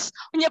 pesos,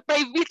 unya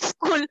private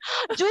school.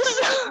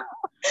 Just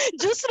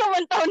Juice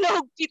naman tao na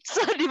og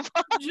pizza, di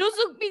ba? Diyos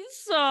og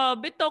pizza.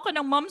 Bitaw ka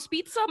ng mom's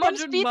pizza pa Mom's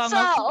dyan ba? pizza.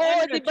 Nga kung Oh,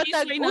 nga di ba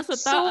cheese ay nasa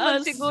tag-utso man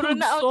taas. siguro Ug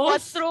na ang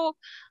sauce.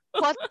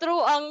 4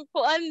 ang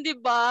kuan, di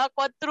ba?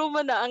 4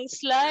 man na ang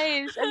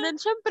slice. And then,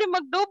 syempre,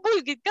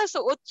 mag-double gid ka.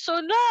 So, 8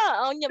 na.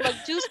 Ang niya,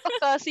 mag-juice pa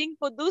ka. 5,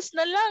 dus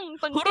na lang.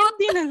 Pang Hurot!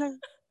 50 na lang.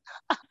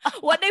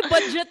 What a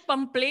budget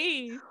pang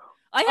play.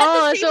 I had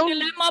the same So,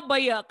 dilemma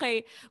baya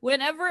kay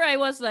whenever I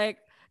was like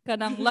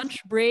kanang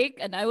lunch break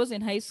and I was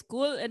in high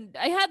school and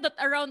I had that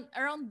around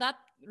that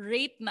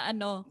rate na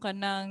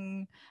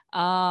kanang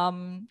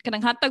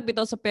hatag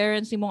bitaw sa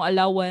parents imong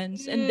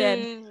allowance, and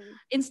then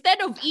instead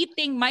of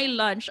eating my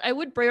lunch I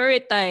would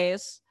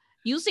prioritize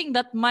using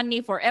that money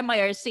for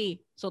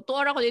MIRC. So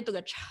tuwa ko dito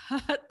ga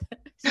chat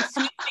si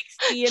Sweet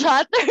 16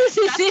 chatter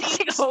si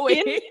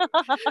Paeijwei.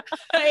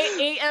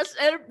 16.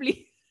 ASL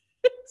please.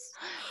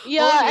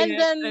 Yeah, and Yes,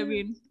 then I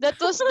mean, that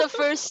was the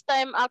first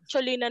time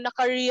actually na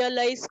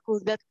naka-realize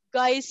ko that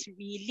guys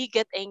really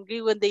get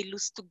angry when they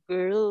lose to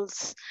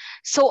girls.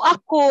 So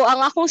ako,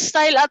 ang akong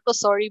style ato,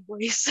 sorry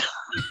boys.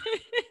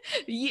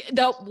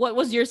 what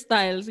was your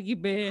style? Sige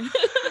be.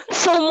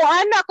 So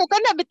moana ko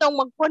kana bitong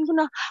magkuan ko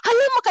na,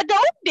 hala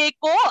makadaog de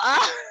ko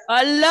ah.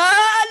 Ala,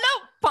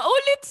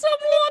 paulit sa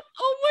moot.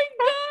 Oh my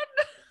God.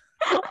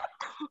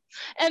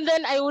 And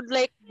then I would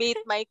like bait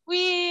my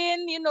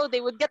queen,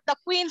 they would get the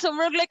queen. So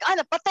we're like,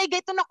 napatay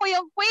gayto na ko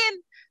yung queen.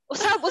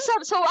 Usab.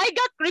 So I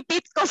got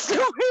repeat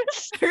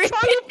customers.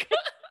 Repeat.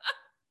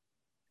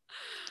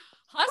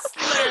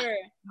 Hustler.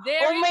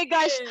 Oh my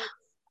gosh.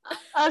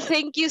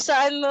 Thank you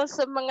sa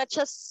mga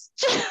chess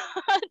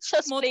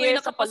Moto'y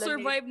players sa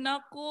nakapasurvive na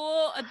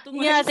ako.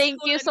 Yeah, thank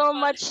you so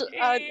much.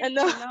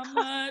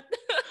 Salamat.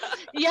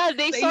 Yeah,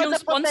 they Sa saw iyong the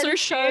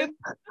sponsorship.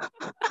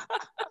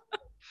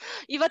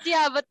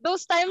 potential. But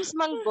those times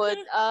man good.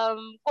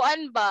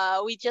 Kuan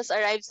ba, we just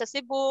arrived sa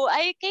Cebu.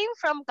 I came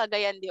from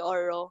Cagayan de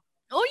Oro.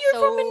 Oh,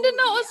 you're from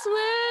Mindanao as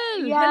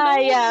well. Hello,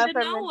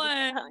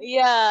 Mindanaoan.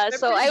 Yeah,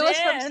 so I was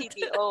from Represent.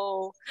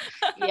 CDO.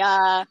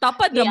 Yeah.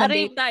 Tapad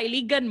naman data,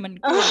 iligan man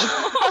ko.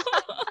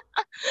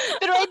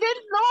 Pero I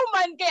didn't know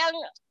man kaya ang,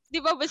 di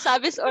ba,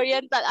 Visayas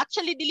Oriental.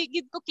 Actually,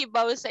 diligid ko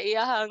kibaw sa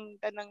iyahang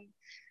kanang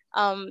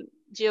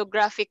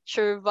geographic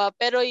curva.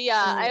 Pero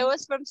yeah, I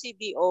was from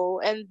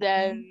CDO, and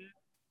then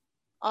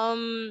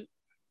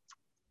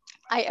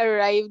I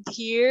arrived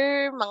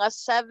here mga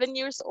 7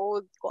 years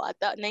old ko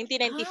ata,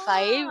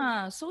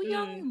 1995. So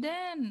young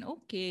then.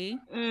 Okay.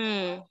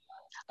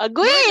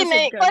 Agoy,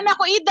 kung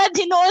ako edad,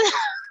 hinoon.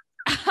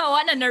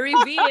 Wala na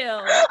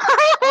reveal.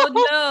 Oh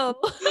no.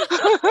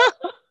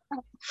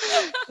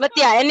 But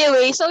yeah,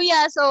 anyway, so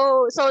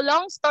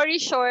long story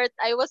short,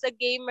 I was a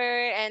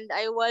gamer and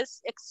I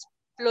was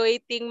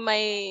exploiting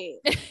my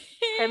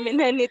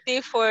femininity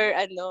for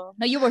No,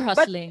 you were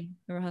hustling.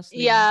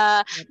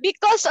 Yeah,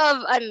 because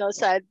of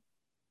sad.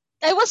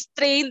 I was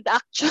trained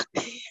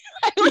actually.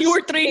 You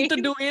were trained to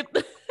do it.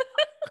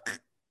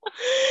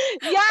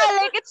 Yeah,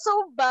 like it's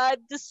so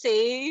bad to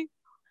say,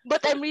 but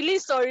I'm really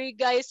sorry,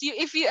 guys.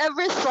 If you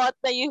ever thought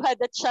that you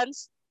had a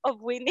chance of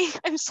winning,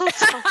 I'm so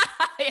sorry.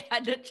 I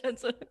had a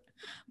chance.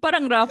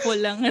 Parang raffle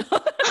lang.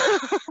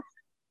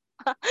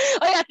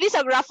 Oy, at least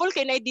ang raffle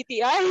kay na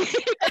DTI.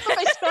 Kato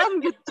kay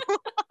scam jud to.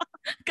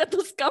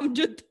 Kato scam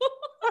jud to.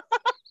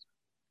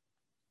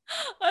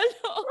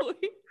 Ano?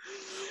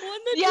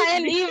 Yeah,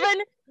 and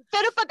even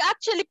pero pag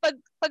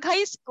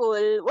high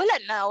school, wala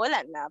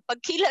na.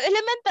 Pag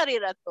elementary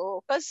ra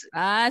to.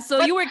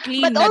 So you were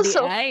clean na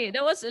also,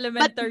 that was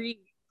elementary.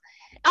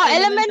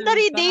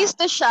 Elementary days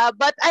to siya,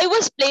 but I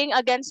was playing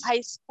against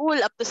high school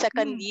up to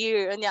second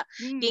year.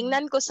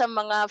 Tingnan ko sa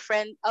mga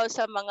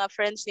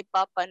friends ni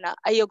Papa na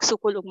ayog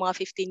sukul og mga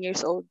 15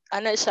 years old.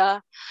 Ano siya?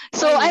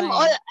 So I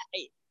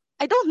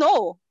don't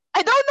know.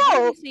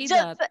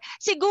 Just,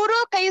 siguro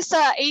kayo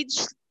sa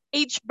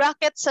age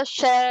bracket sa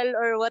Shell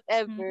or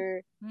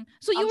whatever.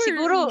 So you were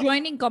siguro,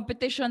 joining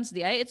competitions,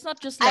 di ay? It's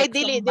not just like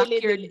some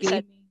backyard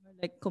gaming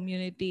like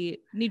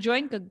community. Ni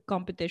join ka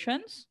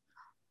competitions?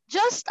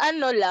 Just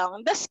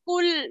lang, the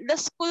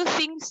school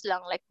things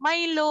lang, like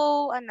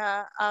Milo,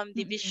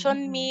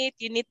 division meet,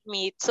 unit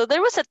meet. So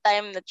there was a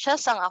time that siya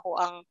sang ako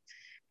ang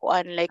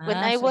like when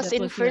I was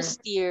in first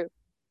year.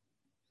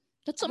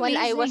 That's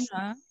amazing,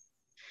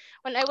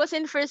 When I was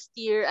in first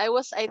year, I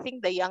was, I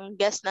think, the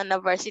youngest na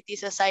varsity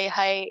sa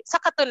Sayhay. Sa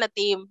kato na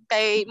team.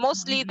 Kay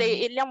mostly,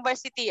 the ilang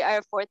varsity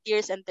are 4th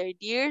years and 3rd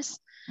years.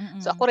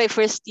 So ako rin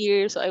first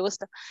year. So I was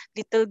the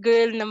little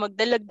girl na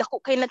magdalag dako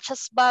kay na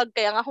chest bag.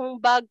 Kaya ang akong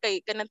bag,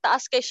 kay kanang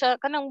taas kay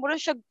siya. Kanang mura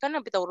siya,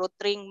 kanang bitaw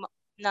rotring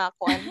na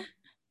kuan.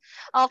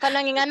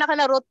 Kanang nga na ka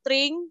na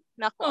rotring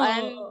na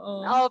kuan.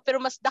 Pero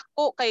mas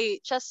dako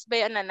kay chest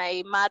bay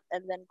ananay mat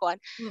and then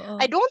kuan.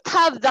 I don't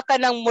have the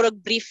kanang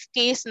murag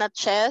briefcase na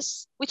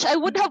chest, which I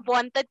would have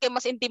wanted kay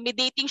mas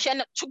intimidating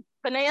siya na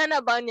kanaya na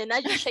ba niya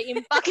na siya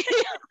impact.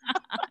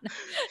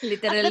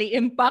 Literally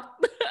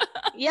impact.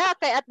 Yeah,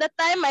 kay at that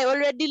time I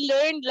already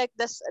learned like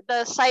the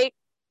psych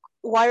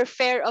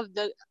warfare of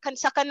the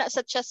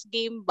sa chess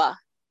game ba.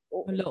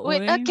 Wala,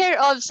 Wait, oy. care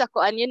of sa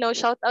kuan,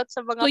 shout out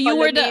sa So mga you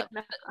were the, colonnade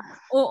na.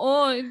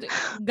 oo,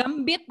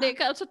 Gambit de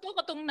ka. So to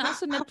katong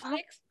nasa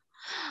Netflix.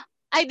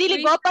 Ay,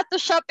 dili Uy. gwapa to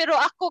siya, pero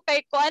ako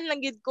kay kuan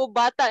lang gid ko,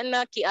 bata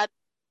na kiat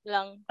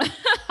lang.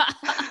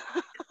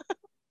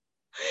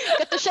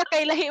 Kato siya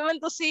kay lahi man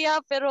to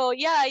siya, pero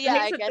Lahi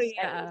I sa guess,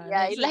 tuya.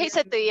 lahi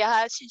sa tuya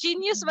ha. Si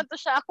genius man to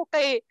siya, ako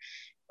kay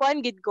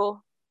kuan gid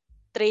ko,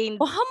 trained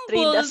Oh, humble.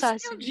 Still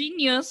assassin.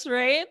 genius,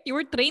 right? You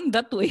were trained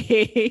that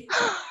way.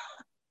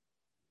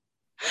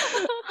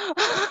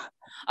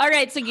 All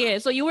right,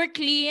 sige. So you were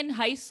clean,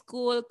 high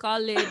school,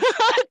 college.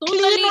 Clean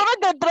Totally. mo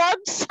the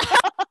drugs.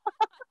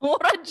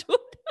 Mura,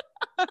 Jud.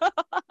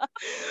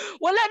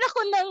 Wala na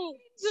ko ng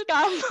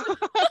scam.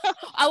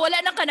 Wala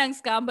na ka ng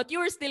scam, but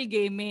you were still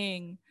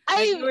gaming. Like,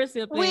 Ay, you were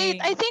still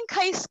wait, playing. I think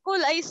high school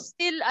I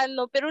still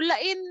pero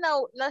lain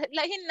na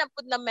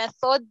pud na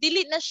method,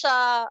 dili na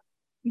siya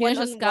Hindi na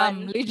siya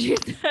scam. one-on-one.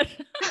 Legit.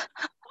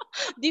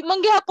 Di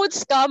man gihapon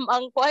scam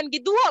ang kuan,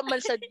 giduwa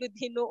man sad gud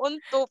hinuon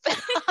to.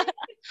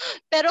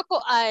 Pero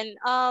kuan,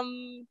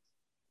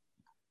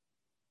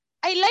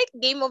 I like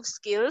game of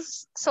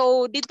skills.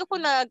 So dito ko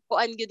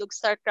nagkuan gyud og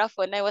StarCraft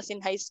when I was in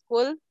high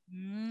school.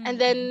 And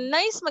then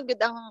nice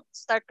magud ang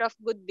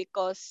StarCraft good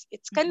because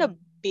it's kind of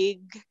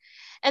big.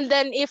 And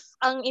then if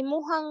ang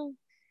imuhang,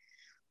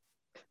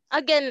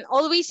 again,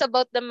 always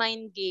about the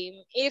mind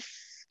game. If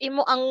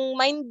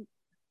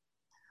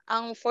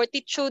ang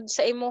fortitude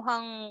sa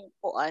imuhang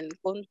kuan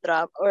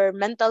kontra or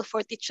mental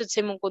fortitude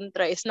sa imong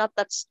kontra is not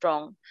that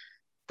strong,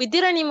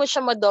 pwede ra nimo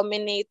siya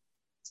ma-dominate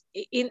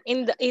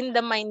in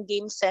the mind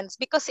game sense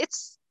because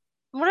it's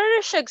mura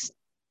ra siya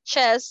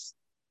chess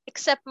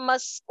except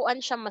mas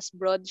kuan siya, mas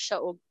broad siya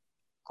og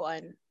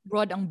kuan.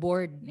 Broad ang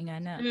board.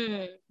 Nga na.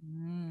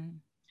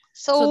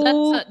 So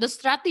that's the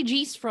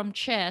strategies from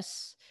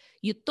chess.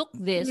 You took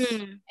this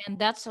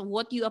and that's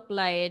what you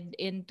applied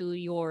into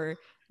your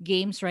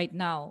games right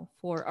now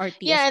for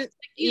RTS. Yeah, and,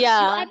 you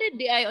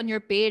added DI on your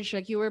page,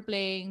 like you were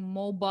playing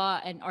MOBA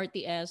and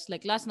RTS.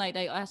 Like last night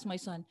I asked my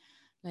son,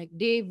 like,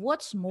 Dave,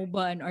 what's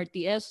MOBA and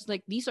RTS?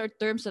 Like, these are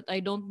terms that I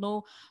don't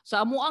know.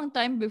 Sa amo ang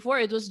time before,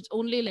 it was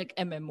only like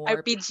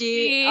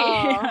MMORPG.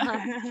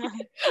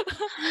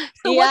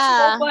 So what's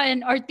MOBA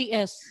and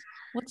RTS?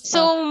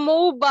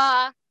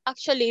 MOBA,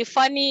 actually,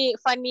 funny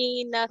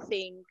na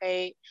thing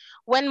kay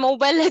when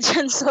Mobile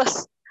Legends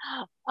was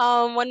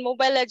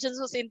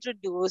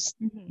introduced,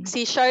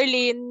 si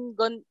Charlene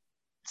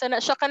sana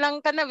siya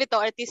kanang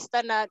bitaw artista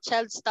na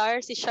child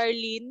star, si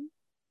Charlene.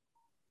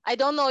 I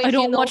don't know if you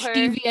know her. I don't watch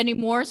TV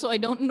anymore, so I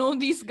don't know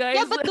these guys.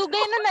 Yeah, but dugay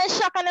na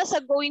siya kana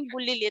sa Going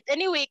Bulilit.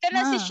 Anyway,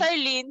 kana si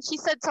Charlene, she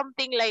said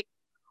something like,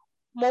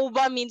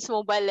 MOBA means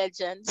Mobile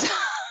Legends.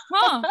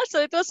 So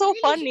it was so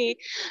funny.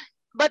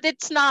 But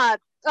it's not.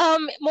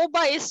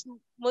 MOBA is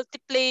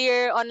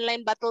multiplayer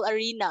online battle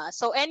arena.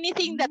 So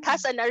anything that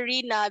has an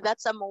arena,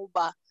 that's a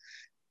MOBA.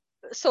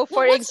 So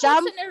for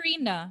example, what's an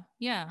arena?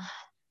 Yeah.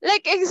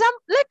 Like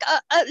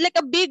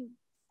a big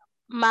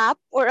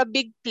map or a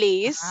big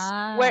place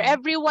where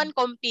everyone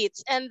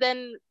competes, and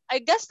then I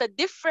guess the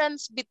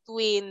difference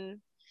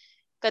between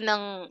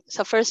kanang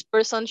sa first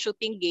person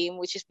shooting game,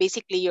 which is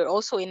basically you're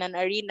also in an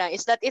arena,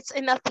 is that it's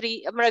in a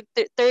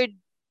third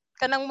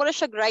kanang mura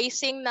siya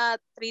rising na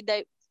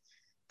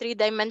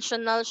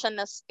three-dimensional siya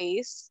na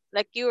space,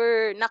 like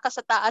you're naka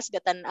sa taas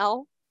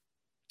gatanaw,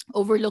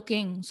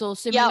 overlooking, so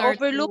similar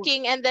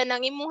overlooking, and then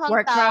ang imuhang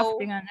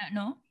Warcraft tao,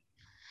 no?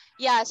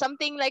 Yeah,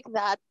 something like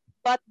that.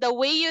 But the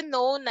way you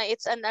know na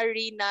it's an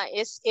arena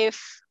is if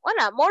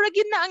more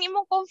gyud na ang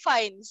imong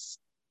confines.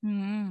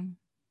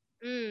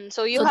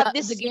 So you have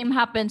this. The game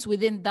happens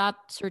within that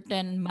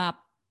certain map,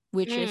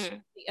 which is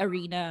the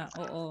arena.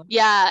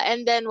 Yeah,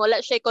 and then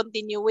wala siya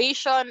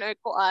continuation or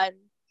kuan.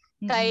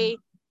 Kay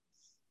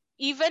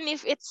even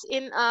if it's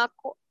in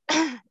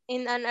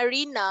in an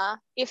arena,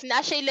 if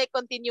na siya like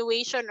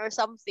continuation or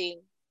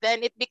something, then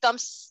it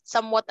becomes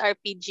somewhat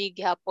RPG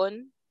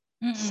gihapon.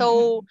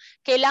 So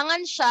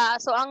kailangan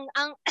siya, so ang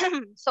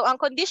so ang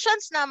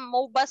conditions na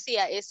MOBA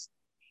siya is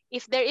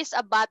if there is a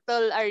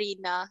battle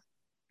arena,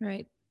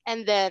 right,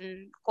 and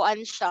then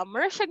kuan siya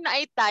mura siya na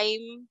ay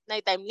time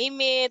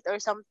limit or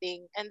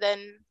something, and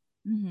then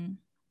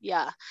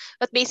yeah,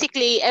 but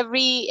basically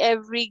every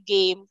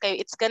game kay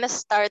it's gonna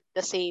start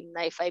the same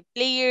na 5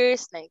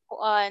 players na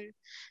kuan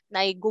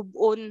na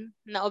gubon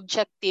na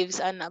objectives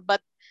ana,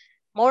 but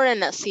more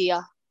na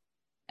siya.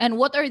 And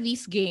what are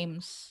these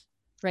games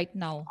right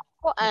now?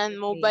 And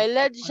Mobile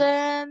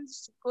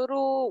Legends,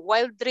 siguro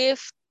Wild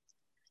Rift,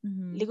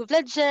 League of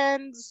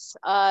Legends,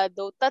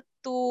 Dota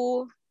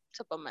 2,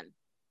 sa pa man.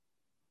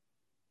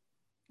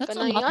 That's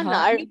a lot,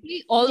 huh? You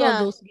play all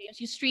of those games.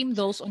 You stream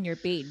those on your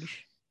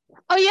page.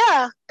 Oh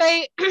yeah,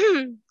 kay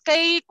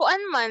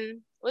kuan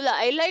man. Wala,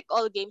 I like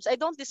all games. I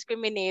don't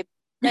discriminate.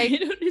 Like, I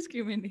don't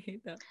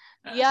discriminate.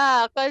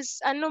 Yeah,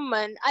 cause I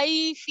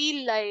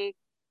feel like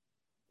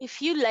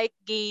if you like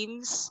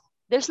games,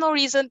 there's no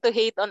reason to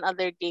hate on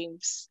other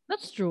games.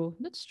 That's true.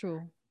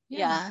 Yeah.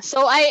 Yeah.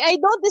 So I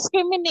don't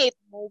discriminate.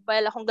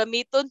 Mobile akong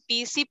gamiton,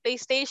 PC,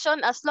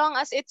 PlayStation, as long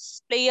as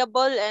it's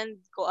playable and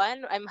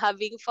kuan, I'm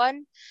having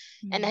fun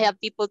and I Mm. have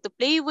people to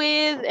play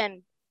with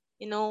and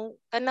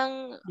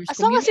kanang There's as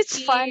long as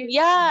it's fun. community,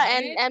 Yeah,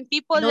 and right?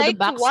 people You know the like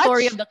to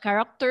backstory of watch. the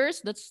characters.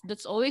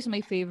 That's always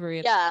my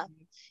favorite. Yeah.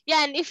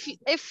 Yeah, and if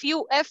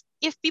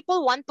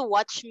people want to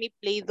watch me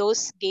play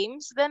those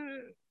games, then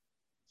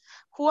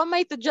who am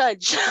I to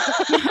judge?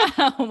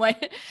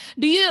 Why-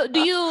 do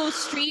you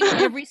stream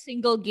every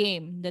single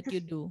game that you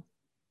do?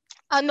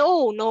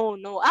 No, no,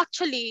 no.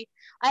 Actually,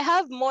 I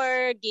have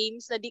more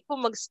games na di ko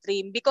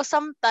mag-stream because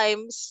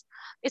sometimes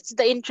it's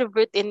the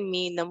introvert in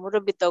me na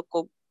mura bitaw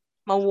ko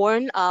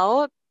ma-worn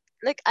out.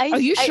 Like Are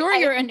you sure I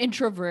you're an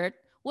introvert?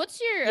 What's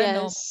your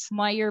yes.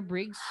 Meyer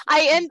Briggs?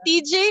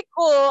 INTJ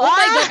ko. Oh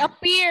my god, Ah!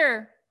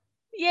 appear.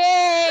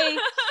 Yay!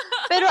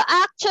 Pero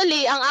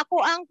actually, ang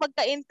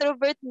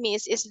pagka-introvert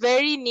miss is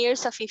very near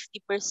sa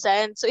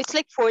 50%. So it's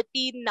like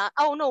 40 na,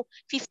 oh no,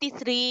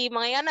 53.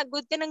 Mga yan, na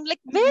good ka ng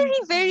like very,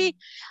 very,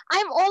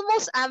 I'm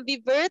almost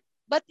ambivert,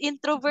 but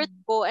introvert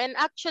ko. And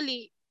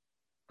actually,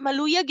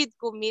 maluya gid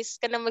ko miss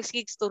ka na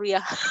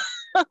magsigigstorya.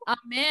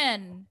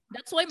 Amen.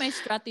 That's why my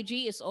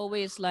strategy is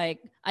always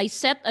like I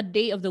set a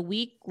day of the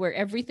week where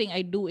everything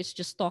I do is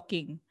just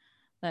talking.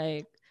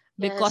 Like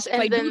because Yes, if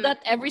I and do then, that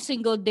every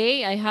single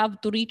day, I have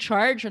to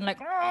recharge and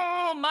like,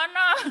 oh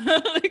mana.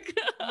 Like,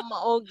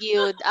 maog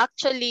yun.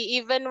 Actually,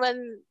 even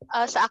when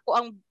sa ako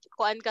ang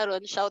kuan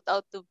karon, shout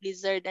out to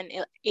Blizzard and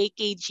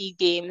a.k.a.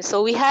 Games.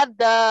 So we have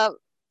the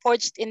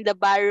Forged in the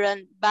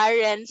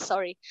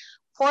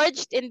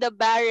Forged in the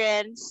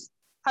Barrens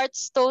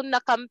Hearthstone na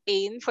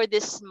campaign for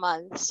this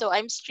month. So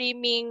I'm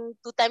streaming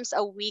 2 times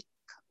a week,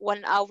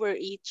 1 hour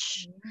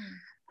each.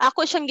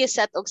 Ako siyang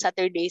giset og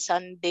Saturday,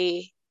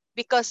 Sunday.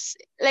 Because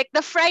like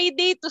the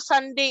Friday to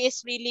Sunday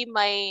is really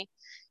my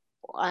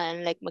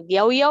like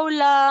magyaw-yaw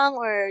lang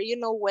or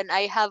when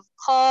I have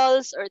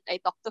calls or I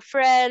talk to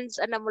friends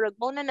and murag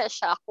mo na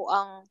siya ako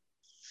ang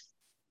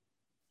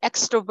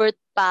extrovert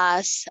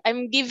pass.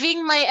 I'm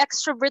giving my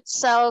extrovert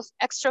self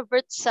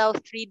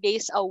 3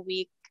 days a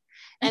week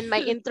and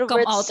my come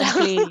introvert out and self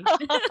play.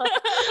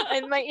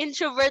 and my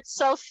introvert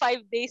self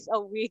 5 days a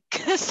week.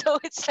 So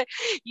it's like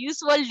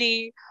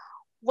usually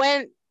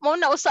when mo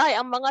na usahay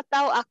ang mga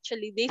tao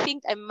actually they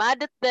think I'm mad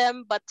at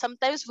them but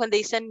sometimes when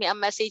they send me a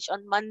message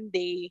on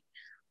Monday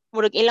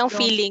murag ilang Don't.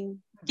 feeling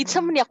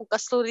kinsa man ni ako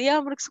kastorya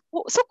murag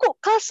suko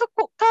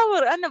ka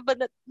murag ano ba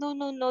no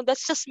no no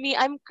that's just me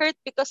I'm curt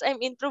because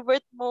I'm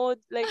introvert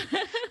mode like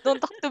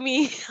don't talk to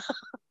me.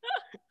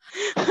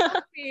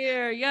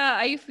 Fair. Yeah,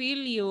 I feel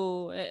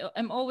you.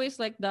 I'm always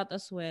like that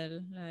as well.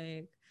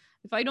 Like,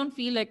 if I don't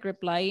feel like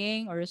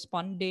replying or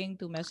responding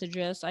to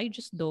messages, I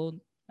just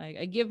don't.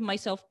 I give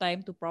myself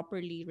time to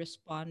properly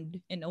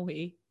respond in a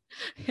way.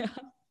 Yeah.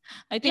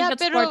 I think Yeah,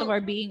 that's part of pero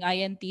our being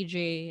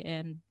INTJ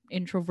and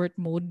introvert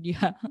mode.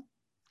 Yeah.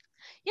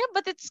 yeah,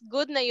 but it's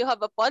good na you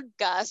have a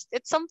podcast.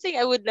 It's something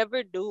I would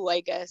never do, I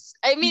guess.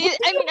 I mean, What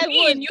do I you mean, I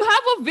mean? would. You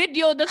have a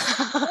video that's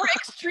more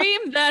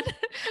extreme than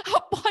a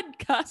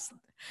podcast.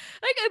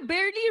 Like I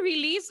barely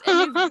release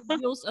any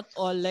videos at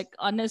all. Like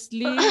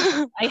honestly,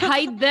 I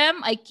hide them.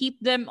 I keep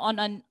them on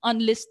an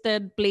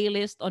unlisted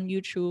playlist on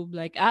YouTube.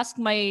 Like ask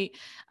my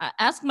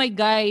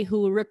guy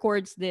who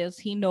records this.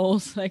 He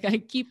knows. Like I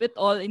keep it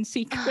all in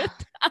secret.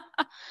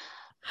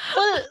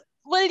 well,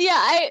 well,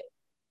 yeah,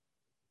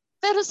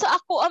 pero sa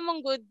ako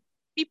among good,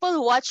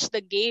 people watch the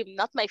game,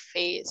 not my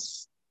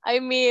face. I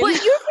mean, But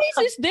your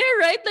face is there,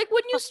 right? Like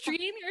when you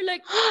stream, you're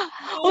like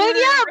well, lower,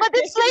 yeah, but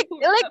it's like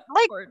lower like left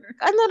like corner.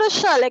 ano na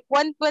siya, like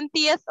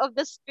 1/20th of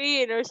the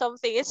screen or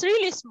something. It's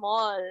really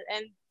small,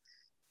 and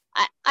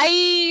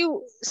I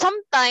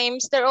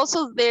sometimes they're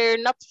also there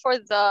not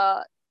for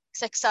the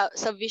sex sa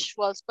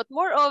visuals, but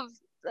more of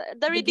the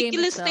The game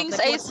ridiculous itself, things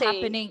like I what's say.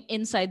 happening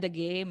inside the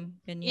game.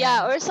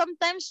 Yeah, Ganyan. or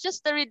sometimes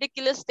just the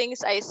ridiculous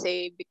things I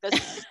say because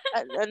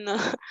ano,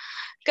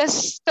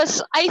 because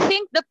I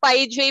think the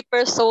Paeijwei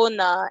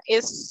persona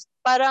is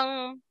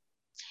parang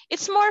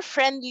it's more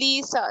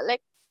friendly sa like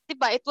 'di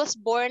ba it was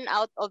born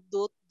out of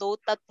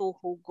Dota 2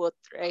 Hugot,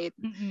 right?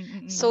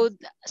 Mm-mm, mm-mm.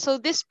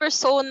 So this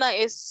persona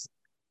is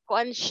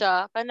kuan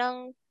siya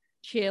kanang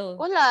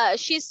Chill. wala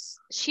she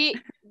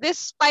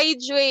this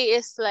Paijwei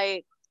is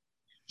like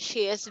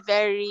she is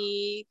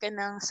very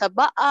kanang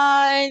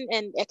sabaan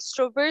and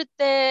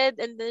extroverted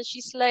and then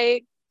she's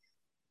like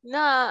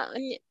na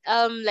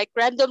like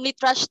randomly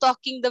trash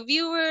talking the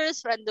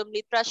viewers,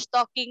 randomly trash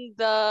talking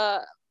the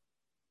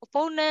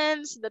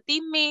opponents, the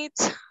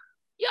teammates.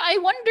 Yeah, I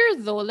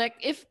wonder though, like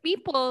if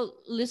people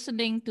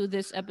listening to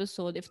this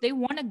episode, if they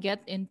want to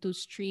get into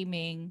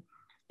streaming,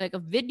 like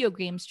a video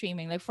game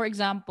streaming, like for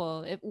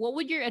example, if what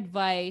would your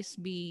advice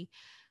be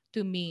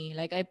to me?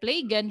 Like I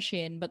play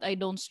Genshin, but I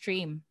don't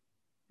stream,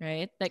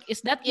 right? Like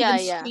is that even Yeah,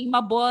 yeah.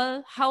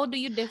 streamable? How do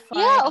you Yeah,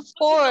 define? of How do you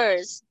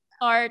course.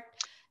 start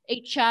a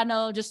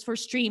channel just for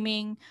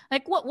streaming?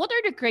 Like what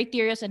are the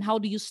criterias and how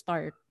do you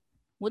start?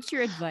 What's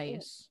your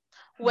advice?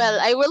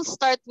 Well, Mm. I will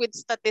start with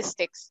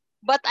statistics.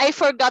 but I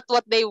forgot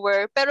what they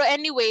were. Pero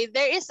anyway,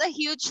 there is a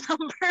huge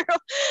number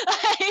of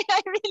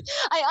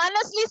I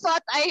honestly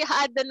thought I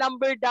had the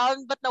number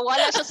down, but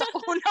nawala siya sa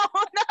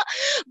kuna-una.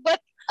 But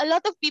a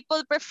lot of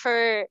people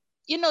prefer,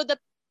 that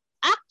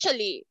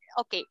actually,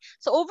 okay,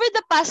 so over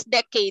the past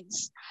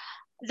decades,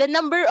 the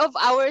number of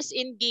hours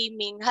in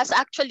gaming has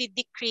actually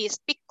decreased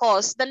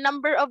because the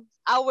number of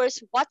hours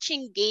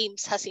watching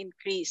games has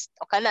increased.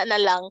 O kana na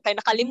lang, kay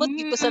nakalimot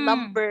dito sa Mm.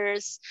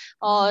 numbers.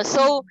 Mm.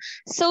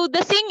 So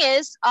the thing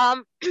is,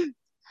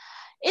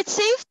 it's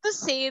safe to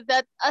say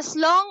that as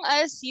long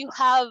as you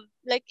have,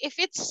 like, if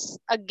it's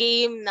a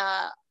game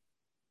na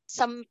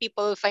some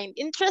people find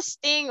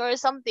interesting or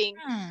something,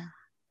 Mm.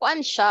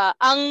 kuan siya.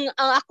 Ang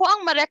ako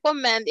ang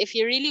ma-recommend if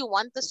you really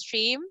want to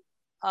stream,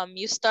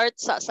 you start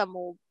sa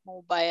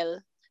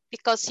mobile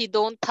because you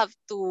don't have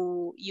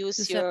to To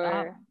use set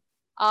up.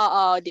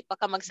 your di pa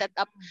ka mag-set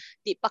up,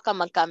 di pa ka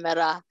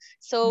mag-camera.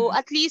 So Mm.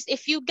 at least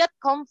if you get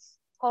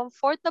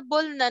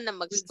comfortable na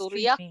With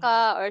magstorya streaming.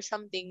 ka or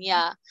something,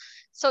 yeah.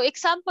 So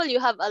example,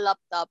 you have a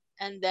laptop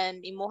and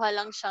then imuha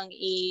lang siyang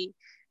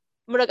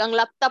murag ang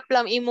laptop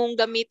lang imong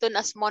gamiton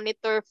as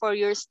monitor for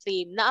your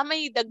stream. Na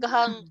may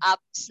daghang Mm.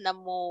 apps na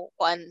mo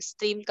kuan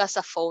stream ka sa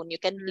phone. You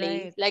can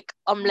play Right. like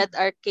Omelette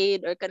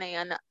Arcade or kanay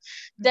ana.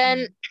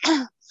 Then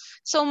Mm-mm.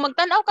 so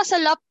magtan-aw ka sa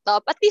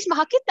laptop, at least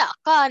makakita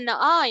ka na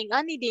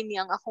ingani din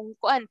yang akong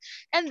kuan.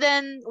 And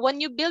then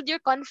when you build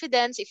your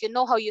confidence, if you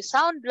know how you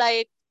sound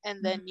like, and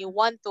then you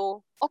want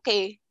to,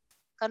 okay,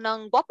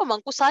 kanang gwapa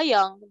man ko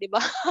sayang, di ba?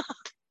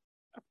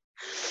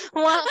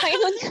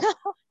 Makaingon ka.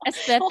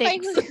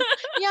 Aesthetics.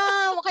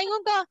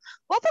 Makaingon ka.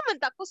 Wapa man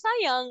ta ko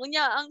sayang.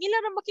 Unya, ang ila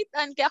na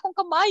makitaan kay akong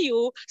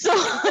kamayo. So,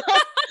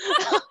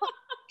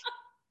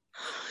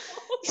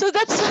 so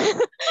that's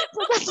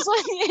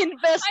when you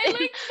invest I in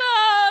like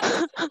that.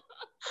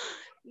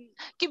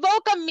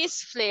 kibaw ka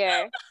Miss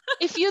Flair.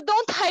 If you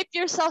don't hype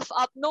yourself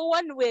up, no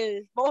one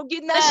will.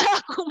 Maugid na That siya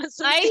kung I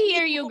masulti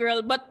hear mo. you,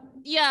 girl. But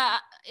yeah,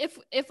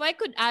 if I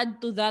could add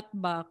to that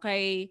ba,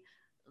 kay,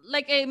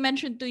 like I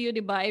mentioned to you,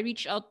 diba, I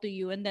reached out to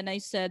you and then I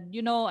said,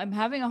 I'm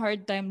having a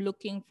hard time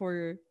looking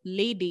for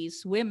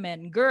ladies,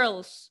 women,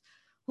 girls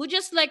who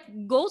just like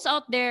goes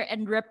out there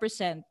and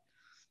represent,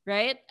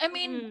 right? I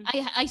mean,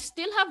 Mm. I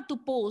still have to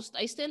post.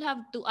 I still have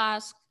to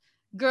ask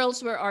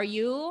girls, where are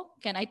you?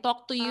 Can I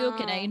talk to you?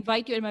 Can I Ah.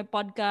 invite you in my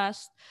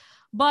podcast?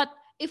 But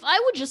if I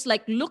would just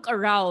like look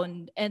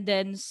around and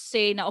then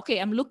say, now, okay,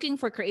 I'm looking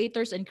for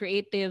creators and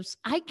creatives,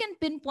 I can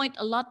pinpoint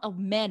a lot of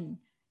men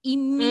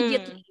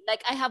immediately.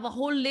 Like I have a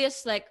whole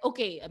list, like,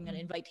 okay, I'm going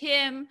to invite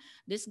him,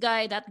 this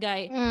guy, that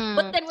guy.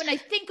 But Mm. then when I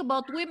think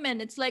about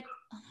women, it's like,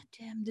 oh,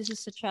 damn, this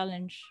is a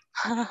challenge.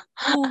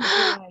 Who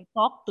do I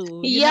talk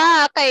to?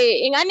 Yeah,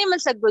 kay ingani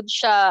man sa good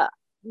siya,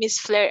 Miss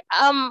Flair.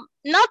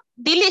 Not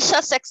dili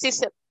siya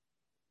sexist,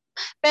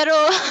 pero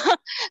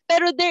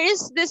pero there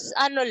is this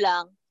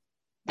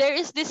there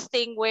is this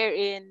thing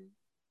wherein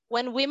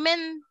when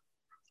women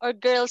or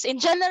girls in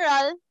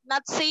general,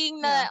 not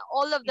saying Yeah. na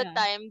all of the Yeah.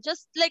 time,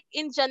 just like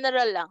in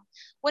general lang,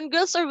 when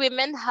girls or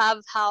women have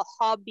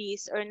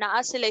hobbies or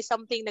naa sila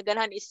something na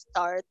ganahan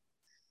is-start,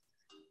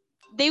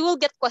 they will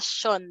get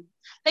questioned.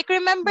 Like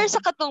remember Yeah.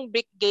 sa katong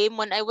brick game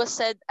when I was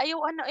said ayaw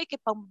kay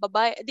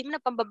pambabae, di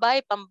man na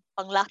pambabae,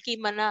 panglaki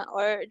man na,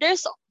 or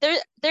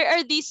there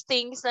are these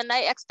things na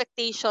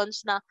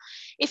expectations na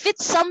if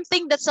it's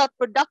something that's not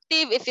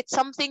productive, if it's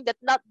something that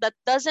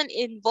doesn't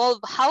involve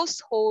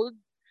household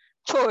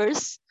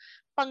chores,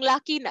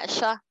 panglaki na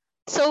siya.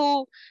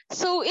 So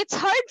it's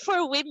hard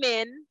for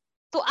women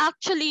to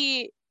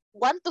actually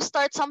want to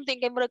start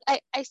something kay murag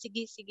ay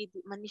sige di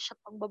man ni siya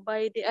pang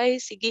babae di ay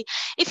sige.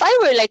 If I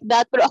were like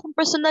that, pero akong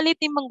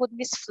personality manggod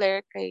Miss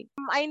Flair kay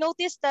I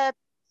noticed that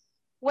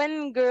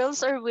when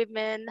girls or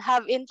women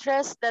have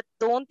interests that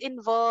don't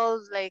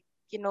involve like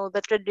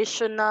the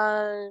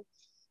traditional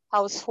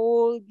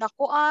household na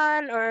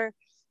kuan or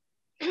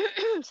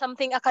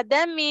something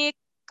academic,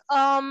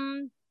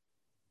 um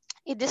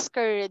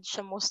i-discourage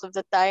siya most of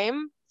the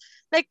time.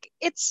 Like,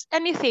 it's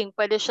anything.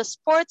 Pwede siya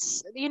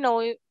sports,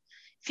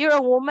 if you're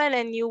a woman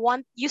and you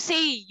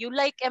say you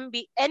like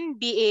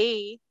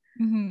NBA,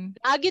 Mm-hmm.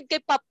 agid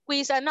kay pop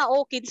quiz,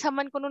 kinsa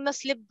man kuno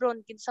nas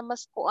libron, kinsa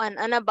mas kuan,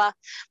 ana ba?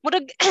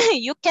 Murag,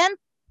 you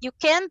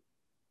can't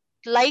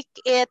like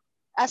it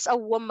as a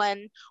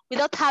woman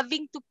without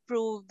having to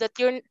prove that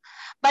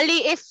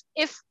bali,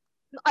 if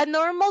a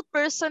normal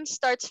person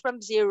starts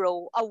from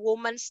zero, a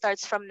woman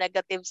starts from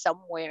negative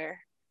somewhere.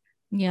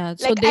 Yeah.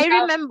 So Like I we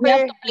have remember,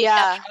 to play catch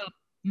yeah. up.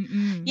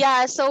 Mm-mm.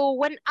 Yeah, so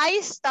when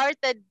I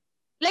started,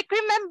 like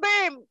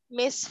remember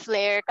Miss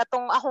Flair,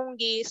 katong akong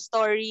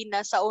story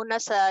na sa una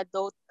sa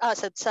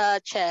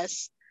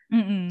chess,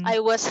 Mm-mm. I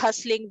was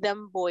hustling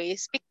them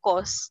boys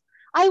because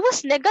I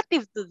was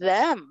negative to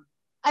them.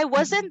 I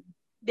wasn't,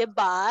 Mm-mm. 'di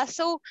ba?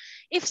 So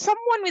if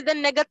someone with a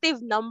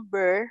negative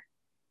number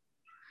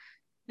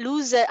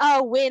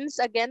wins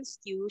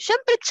against you,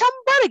 syempre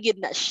chambar gid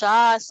na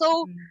siya.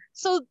 So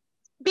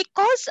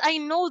because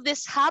I know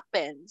this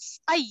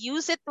happens, I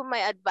use it to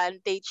my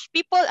advantage.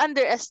 People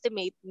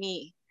underestimate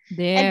me.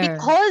 And There.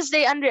 because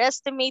they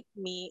underestimate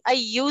me, I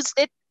used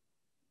it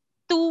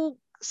to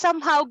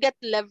somehow get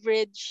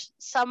leverage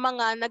sa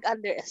mga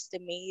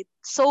nag-underestimate.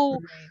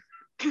 So,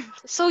 Right.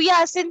 so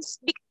yeah,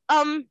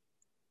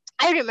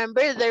 I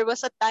remember there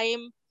was a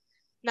time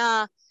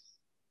na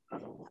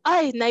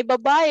ay, nay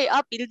babae,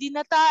 pildi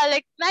na ta.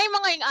 Like, nay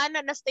mga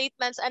ingana na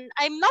statements. And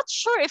I'm not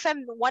sure if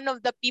I'm one of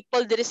the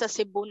people diri sa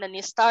Cebu na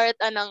ni start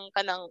anang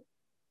kanang,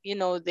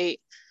 they,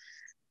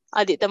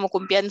 di ta mo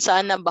kumpiyansa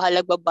na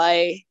bahalag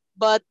babae.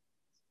 But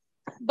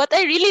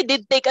I really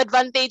did take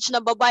advantage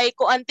na babae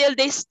ko until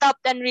they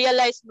stopped and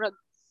realized,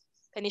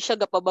 kani siya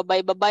gapa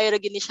babae ra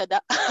gini siya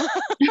da.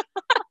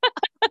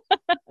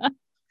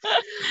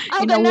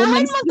 In a Ganahan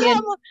woman's skin.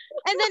 magkamo.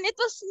 And then it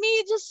was me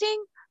just saying,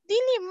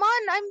 dili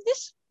man, I'm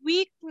this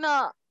weak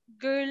na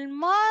girl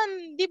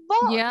man, di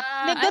ba? Yeah,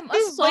 I'm a Negative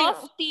ba yun?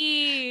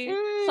 softie.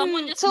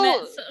 Someone just met.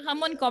 So,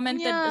 Someone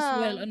commented as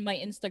well yeah. on my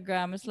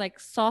Instagram. It's like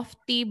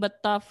softie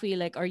but toughy.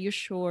 Like, are you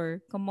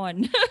sure? Come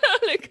on.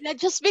 Like, Na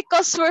just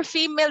because we're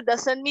female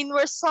doesn't mean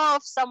we're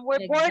soft. Some were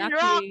born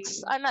rocks.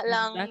 exactly. Ana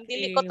lang,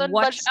 dili ko Exactly. ton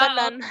Watch buds out.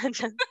 tanan.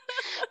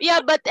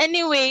 Yeah, but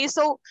anyway,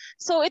 so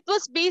it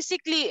was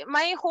basically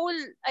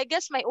I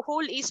guess my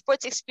whole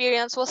esports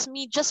experience was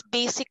me just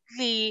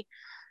basically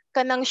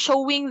kanang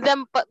showing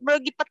them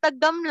murag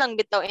ipatagam lang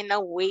bitaw in a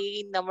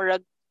way na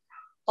murag,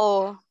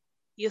 oh,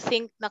 you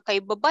think na kay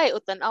babay o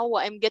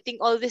tanawa, I'm getting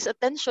all this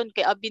attention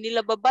kay abi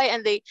nila babay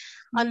and they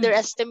Mm,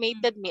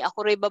 underestimated me.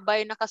 Ako ray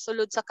babay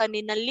nakasulod sa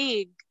kanina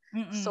league.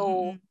 mm, mm,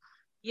 So,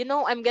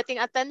 mm. I'm getting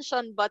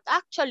attention, but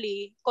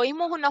actually, ko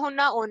imo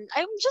hunahunaon,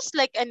 I'm just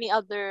like any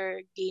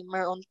other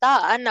gamer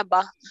unta, ana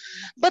ba?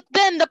 But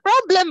then the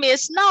problem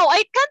is now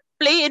I can't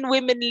play in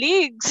women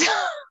leagues.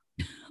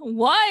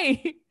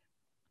 Why?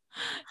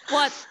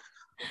 What?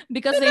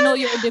 Because they know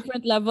you're a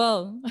different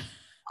level.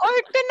 Or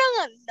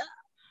kanang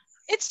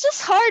it's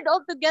just hard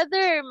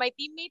altogether. My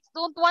teammates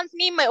don't want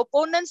me. My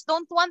opponents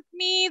don't want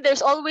me. There's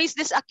always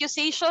this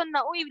accusation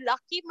na, uy,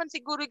 lucky man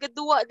siguro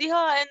gaduwa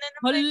diha. And then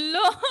I'm like,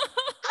 Hello.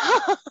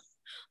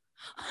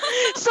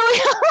 so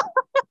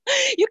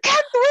you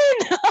can't win.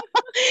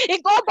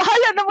 Ikaw,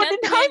 bahala na mo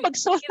Can't din ay win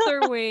mag-solo.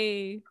 either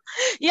way.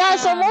 Yeah,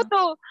 so Yeah.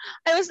 moto,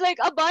 I was like,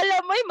 bahala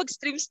mo,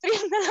 mag-stream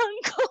na lang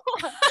ko.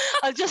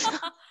 I'll just...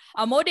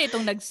 Amo di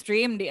itong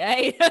nag-stream di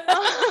ay.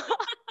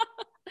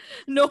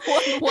 No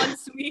one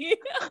wants me.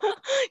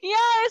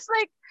 Yeah, it's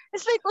like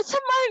what's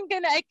man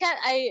gonna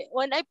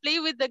when I play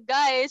with the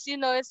guys,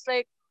 it's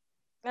like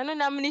ano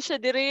naman ni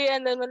siya diri,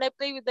 and then when I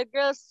play with the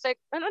girls, it's like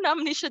ano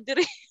naman ni siya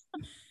diri.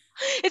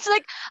 It's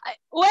like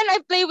when I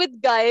play with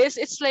guys,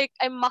 it's like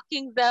I'm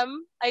mocking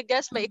them. I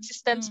guess my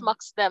existence Mm.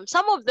 mocks them.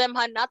 Some of them,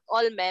 not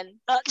all men.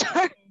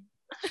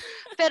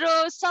 Pero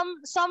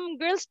some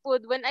girls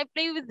would, when I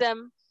play with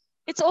them,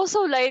 it's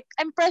also like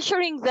I'm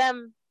pressuring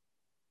them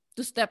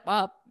To step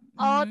up.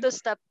 Mhm. to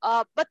step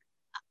up. But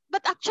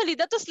actually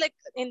that was like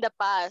in the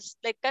past.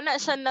 Like kana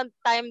siya ng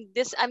time,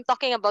 this I'm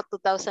talking about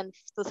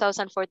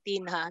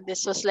 2014 ha.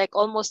 This was like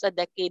almost a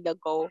decade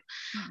ago.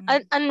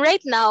 Mm-mm. And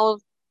right now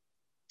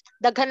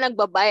daghan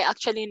nagbabay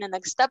actually na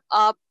nag-step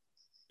up,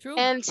 True.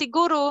 and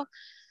siguro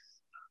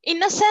in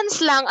a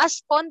sense lang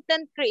as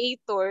content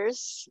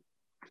creators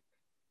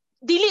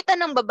dili ta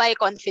ng babae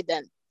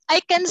confident. I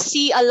can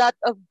see a lot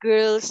of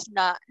girls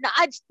na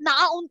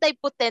naauntay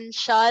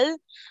potential,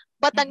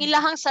 but ang Mm-mm.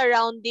 ilahang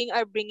surrounding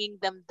are bringing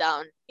them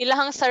down.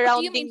 Ilahang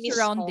What do you mean surrounding mismo.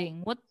 surrounding?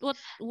 What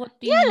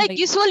do you Yeah, mean like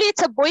by usually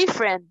it's a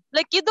boyfriend.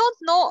 Like you don't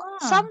know,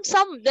 ah,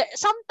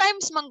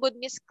 sometimes man good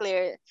Miss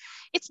Claire,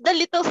 it's the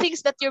little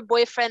things that your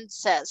boyfriend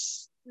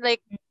says.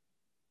 Like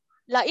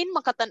lain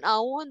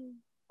makatanawon,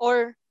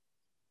 or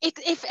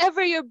if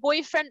ever your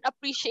boyfriend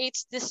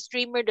appreciates this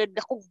streamer that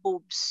dakong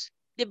boobs,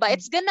 'di ba?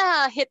 It's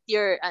gonna hit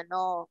your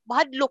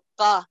mahadlok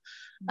ka.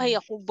 Ay,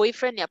 ako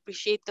boyfriend ni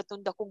appreciate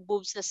katong dakong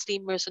boobs na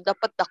streamer, so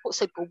dapat dako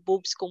sa ko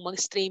boobs kung mag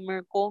streamer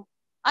ko.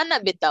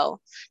 Ana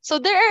bitaw. So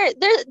there are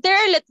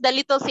the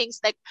little things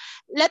like,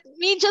 let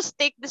me just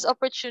take this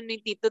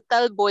opportunity to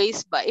tell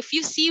boys ba, if you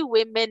see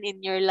women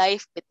in your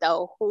life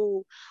bitaw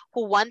who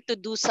want to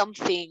do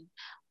something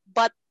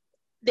but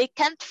they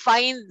can't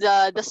find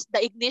the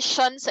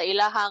ignition sa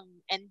ilahang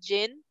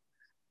engine,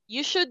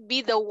 you should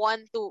be the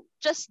one to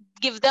just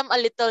give them a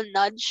little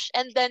nudge,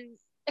 and then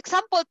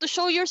example to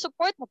show your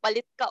support,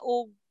 mapalit ka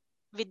og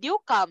video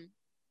cam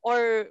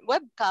or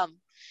webcam.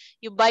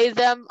 You buy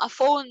them a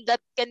phone that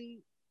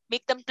can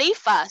make them play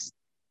fast.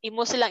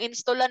 Imo silang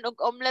installan og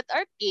Omelette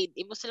Arcade,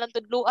 imo silang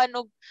tudluan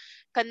og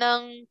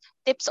kanang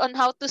tips on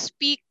how to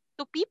speak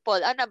to people,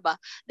 ana ba?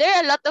 There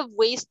are a lot of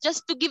ways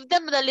just to give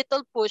them the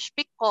little push,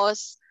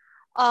 because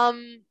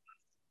um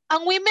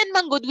ang women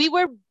man good, we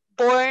were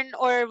born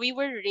or we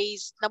were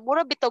raised na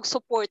mura bitog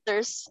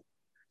supporters.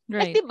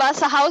 Like, right. diba,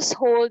 sa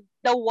household,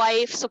 the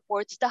wife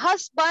supports the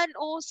husband.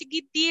 Oh,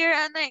 sige dear,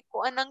 anay,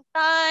 ko anang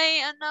tay,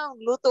 anang,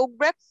 luto og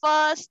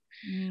breakfast.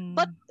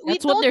 But we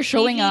That's what don't they're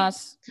showing really...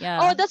 us. Oh,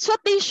 Yeah. that's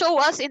what they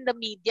show us in the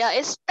media,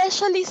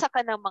 especially sa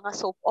kanang mga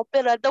soap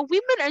opera. The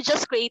women are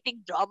just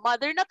creating drama.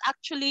 They're not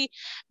actually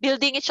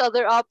building each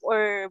other up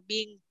or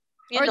being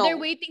you Or they're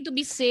know, waiting to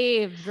be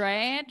saved,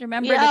 right?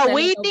 Remember the yeah,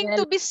 waiting telenovela?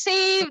 to be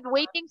saved,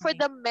 waiting for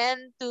the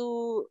men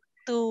to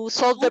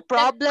solve the Hold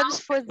them problems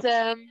down for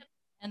them.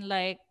 and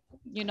like,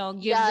 give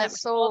Yeah, them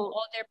solve so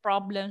all their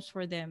problems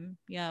for them.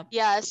 Yeah.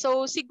 yeah,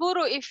 so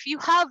siguro if you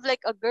have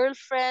like a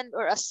girlfriend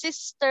or a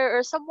sister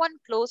or someone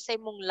close sa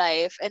imong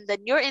life, and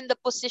then you're in the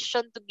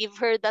position to give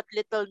her that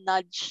little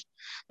nudge,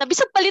 na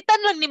bisag palitan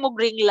lang nimo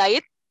ring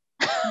light,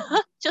 Mm.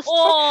 just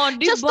for Oh,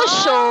 di just to ba?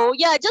 show,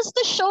 yeah, just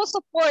to show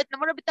support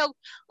na mura bitaw,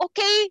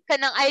 okay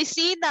kanang I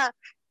see na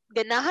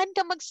ganahan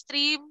ka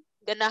mag-stream,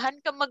 ganahan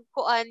ka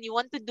magkuan, you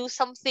want to do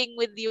something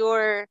with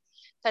your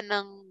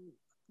kanang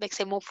like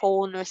sa imong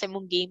phone or sa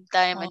imong game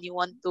time, Oh, and you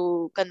want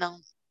to kanang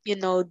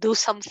do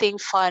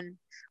something fun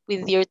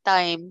with your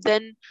time,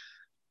 then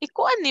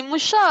ikuan nimo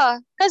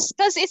siya, cause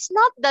it's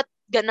not that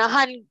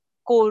ganahan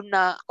ko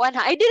na kuan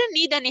ha. I didn't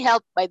need any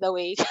help, by the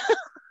way.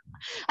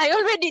 I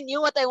already knew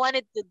what I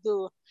wanted to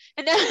do.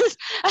 And then,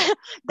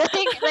 the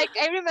thing, like,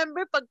 I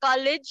remember pag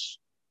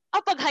college,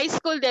 pag high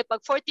school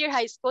pag fourth year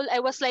high school, I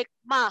was like,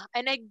 ma,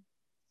 and I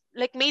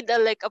like made a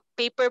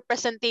paper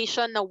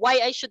presentation na why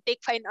I should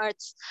take fine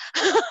arts.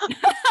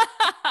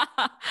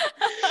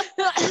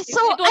 if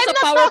So it was I'm a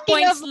not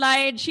talking PowerPoint of,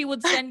 slide, she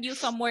would send you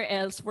somewhere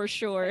else for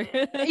sure.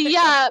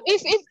 yeah,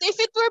 if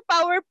it were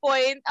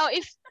PowerPoint,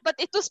 if but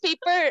it was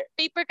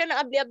paper ka na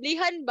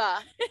abli-ablihan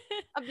ba?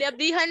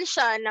 Abli-ablihan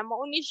siya na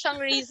mauni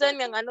siyang reason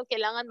nga ano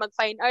kailangan mag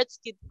fine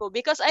arts kid ko,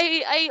 because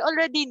I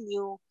already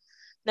knew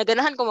na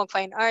ganahan ko mag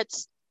fine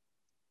arts.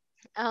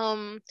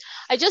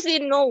 I just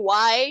didn't know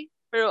why,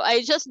 pero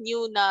I just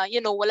knew na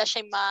wala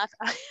siyang math.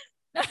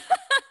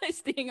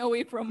 Staying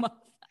away from us.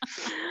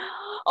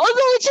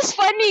 Although which is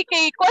funny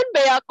kay kuan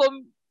ba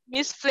ako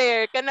Miss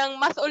Flair kanang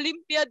math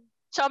Olympiad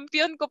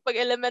champion ko pag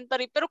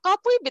elementary, pero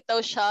kapoy bitaw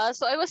siya.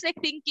 So I was like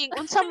thinking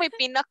unsa may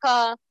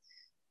pinaka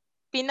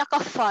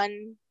fun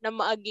na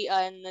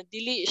maagian na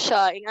dili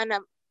siya ing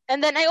ana.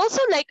 And then I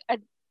also like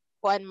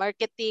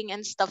marketing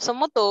and stuff. So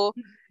mo to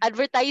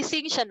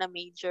advertising siya na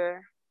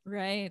major.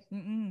 Right.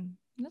 Mm-mm.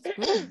 That's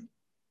good.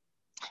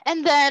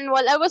 And then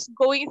while I was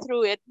going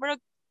through it,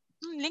 murag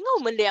lingaw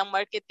man li ang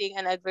marketing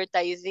and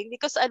advertising,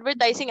 because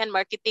advertising and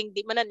marketing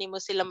di man na nimo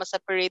sila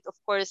ma-separate. Of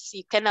course,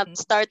 you cannot Mm.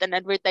 start an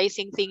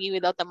advertising thingy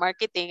without the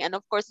marketing, and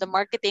of course the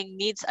marketing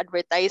needs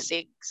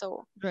advertising.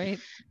 So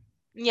Right.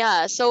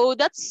 yeah, so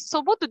that's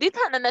so mo to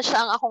ditha na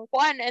siya ang akong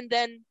kuan. And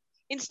then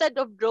instead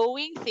of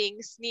drawing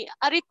things, ni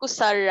ari ko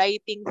sa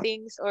writing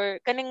things or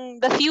kaning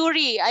the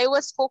theory. I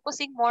was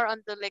focusing more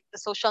on the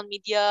social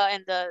media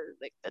and the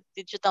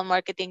digital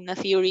marketing na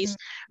theories,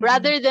 Mm-mm.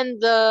 rather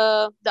than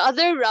the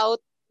other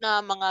route na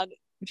mga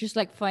Which is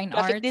like fine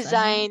graphic arts, ano?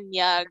 design.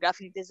 Yeah,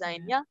 graphic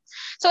design. Yeah. Yeah.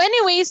 So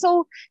anyway,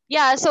 so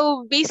yeah,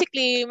 so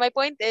basically my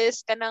point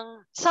is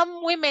kanang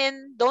some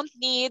women don't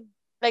need,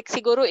 like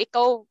siguro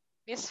ikaw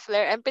Miss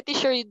Flair, I'm pretty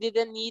sure you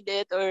didn't need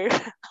it, or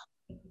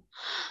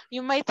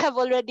you might have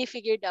already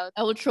figured out.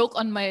 I will choke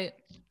on my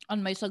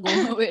sago.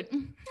 Wait.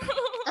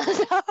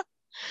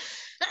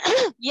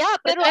 Yeah,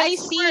 But pero I'm I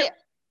super see.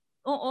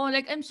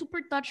 like I'm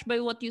super touched by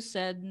what you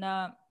said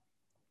na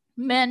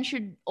men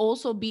should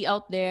also be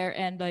out there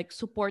and like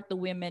support the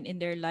women in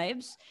their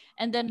lives.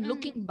 And then Mm,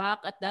 looking back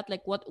at that,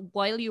 like what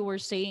while you were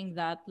saying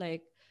that,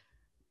 like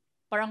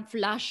parang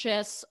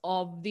flashes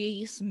of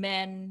these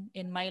men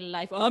in my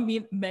life. I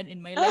mean, men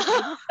in my life.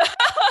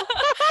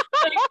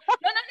 Like,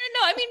 no, no, no,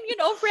 no. I mean,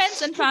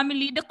 friends and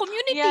family, the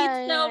community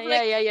yeah, itself, yeah,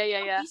 like yeah, yeah, yeah,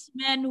 of yeah. these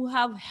men who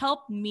have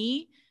helped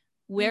me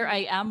where Mm, I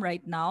am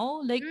right now.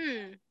 Like,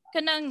 mm,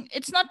 kanang,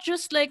 it's not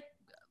just like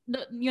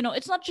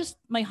it's not just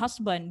my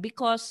husband,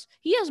 because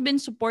he has been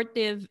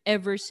supportive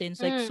ever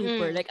since, like mm,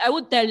 super. mm, Like I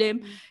would tell him,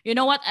 mm, you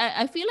know what,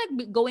 I feel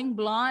like going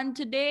blonde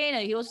today.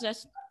 Like, he was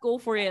just go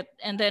for it,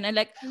 and then I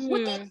like,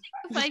 what do you mm. think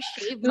if I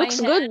shave my Looks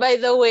head? good, by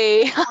the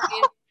way.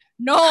 Okay.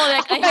 No,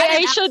 like Ako I kay had an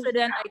I should,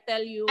 accident, I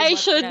tell you, I but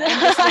should, yeah, I'm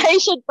just like I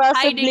should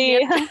hiding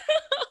it. possibly.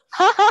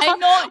 I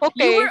know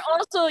you were Okay.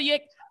 also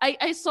like,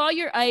 I saw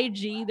your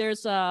IG.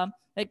 There's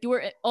like you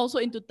were also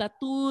into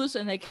tattoos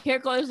and like hair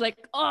colors. Like,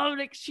 oh,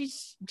 like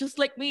she's just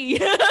like me.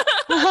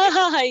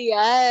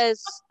 Yes.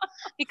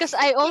 Because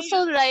I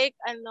also like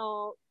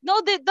ano,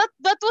 no,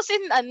 that was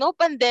in ano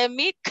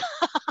pandemic.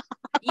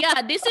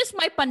 Yeah, this is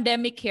my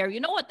pandemic hair. You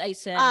know what I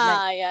said?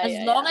 Like, Yeah, as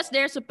yeah, long yeah. as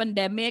there's a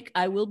pandemic,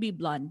 I will be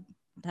blonde.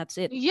 That's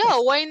it.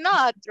 Yeah, why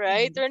not,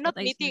 right? We're That's not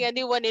what I meeting said.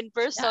 anyone in Yeah,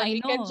 person. I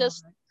We can know.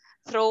 just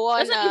throw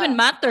on Doesn't a, even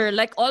matter.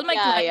 Like all my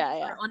yeah, clients yeah,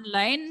 yeah. are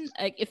online.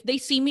 Like if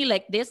they see me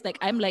like this, like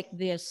I'm like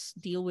this.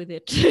 Deal with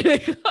it.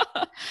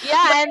 But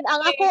Yeah, and ang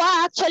ako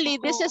anyway, actually,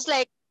 oo.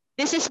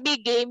 this is me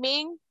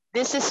gaming.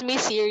 This is me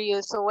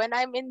serious. So when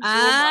I'm in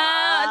Zoom,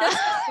 That's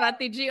the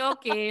strategy.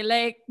 Okay,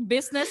 like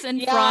business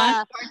in front,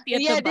 yeah. party at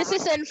the Yeah, this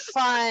back. isn't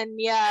fun.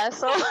 Yeah.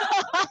 So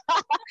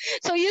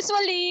so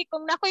usually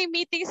kung nakoy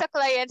meeting sa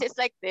clients, it's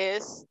like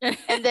this.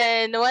 And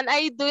then when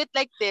I do it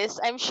like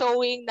this, I'm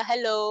showing the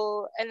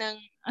hello and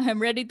ang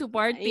I'm ready to Yeah,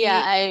 party.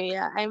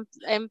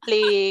 I'm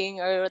playing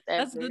or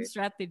That's good whatever.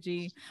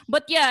 strategy.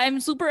 But yeah, I'm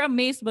super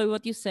amazed by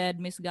what you said,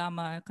 Miss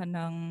Gama.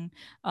 Kanang,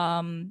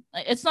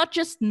 it's not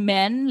just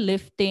men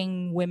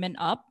lifting women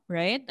up,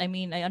 right? I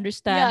mean, I Yeah,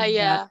 understand that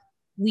yeah.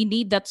 we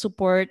need that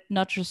support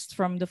not just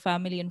from the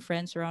family and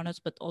friends around us,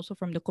 but also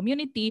from the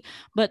community.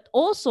 But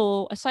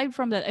also, aside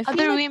from that, I feel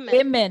Other like women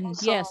women,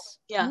 also. yes,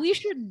 Yeah. we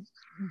should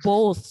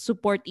both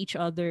support each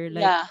other,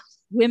 like Yeah.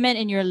 women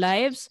in your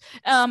lives.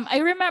 I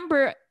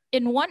remember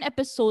in one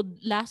episode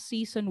last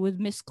season with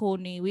Miss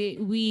Coney,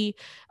 we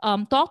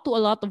talked to a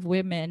lot of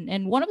women,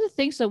 and one of the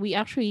things that we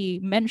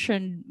actually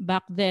mentioned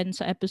back then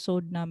sa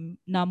episode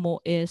namo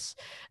is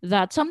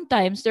that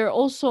sometimes there are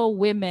also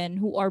women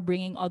who are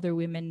bringing other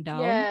women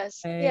down.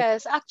 Yes. Like, Yes.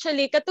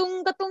 Actually,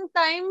 katong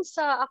time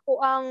sa ako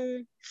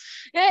ang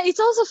yeah,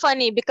 it's also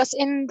funny because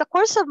in the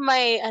course of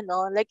my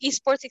like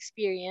esports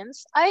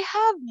experience, I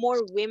have more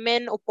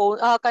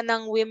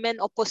kanang women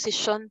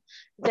opposition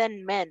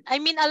than men. I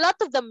mean, a lot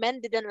of the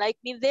men didn't like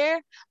me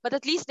there, but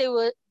at least they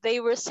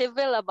were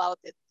civil about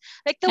it.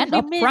 Like and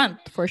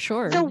upfront for the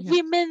sure. Yeah.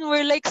 women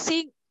were like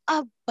saying,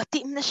 "Ah,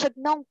 bati na siya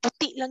nang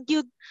puti lang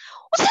yun."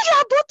 What's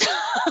labot?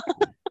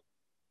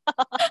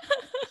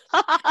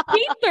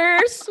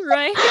 Haters,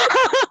 right?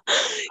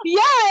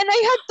 Yeah, and I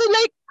had to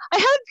like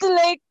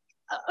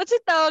what's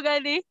it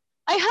tawagan eh?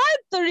 I had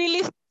to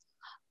really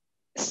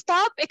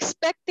stop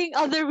expecting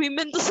other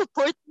women to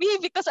support me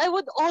because I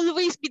would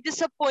always be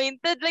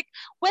disappointed. Like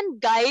when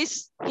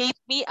guys hate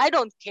me, I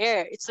don't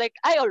care. It's like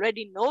I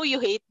already know you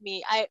hate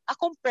me.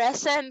 Akong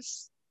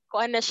presence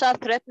ko na siya,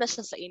 threat na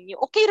siya sa inyo.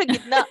 Okay ra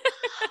gid na.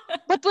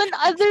 But when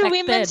other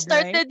women Expected,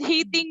 right? started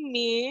hating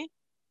me,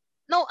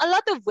 no, a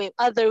lot of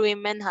other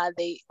women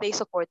they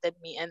supported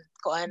me and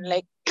koan Mm.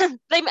 like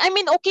I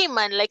mean okay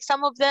man like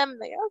some of them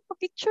like oh,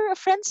 picture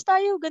friends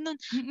tayo ganun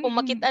kung Mm-mm-mm.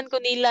 makitaan ko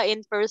nila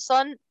in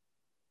person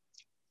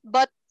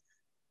but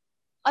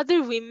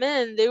other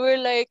women they were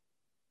like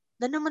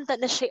na naman ta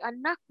na siya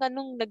anak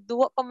nganong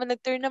nagduwa pa man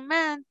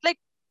nag-tournament like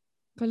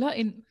Kala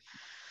in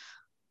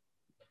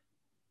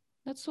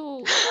that's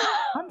so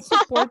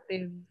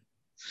unsupportive,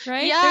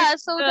 right? There's yeah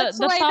so that's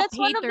the why top that's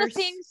one of the haters.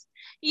 things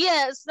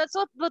yes that's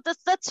what but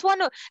that's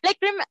one of like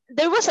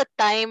there was a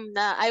time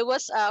na I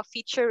was a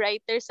feature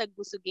writer sa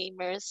Gusto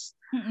Gamers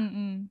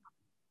Mm-mm-mm.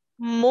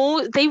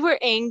 they were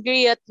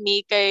angry at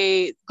me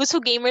kay Gusto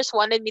Gamers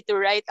wanted me to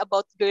write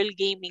about girl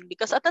gaming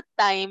because at that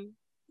time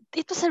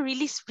it was a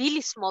really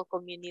small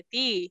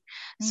community.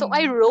 So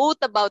I Mm.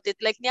 wrote about it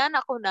like niyan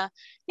ako na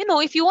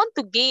if you want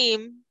to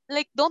game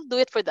like don't do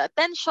it for the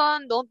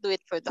attention, don't do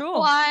it for the True.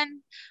 kuan.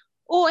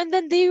 Oh, and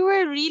then they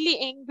were really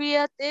angry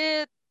at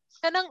it.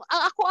 Kanang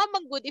ako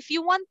amang good if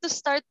you want to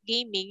start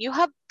gaming, you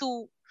have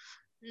to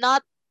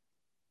not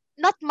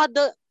not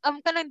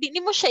kanang di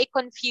mo siya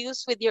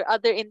i-confuse with your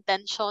other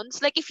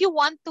intentions. Like if you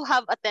want to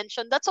have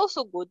attention, that's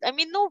also good. I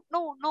mean no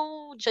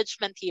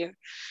judgment here.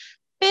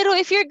 Pero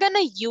if you're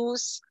gonna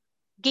use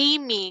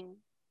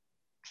gaming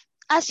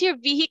as your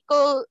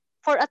vehicle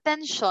for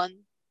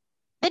attention,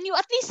 then you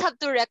at least have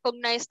to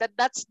recognize that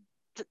that's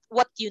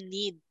what you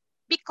need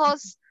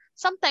because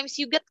sometimes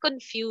you get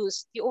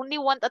confused. You only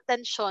want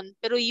attention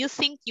pero you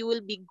think you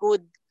will be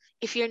good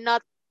if you're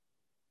not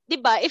 'di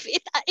ba? If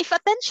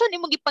attention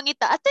imo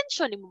gipangita,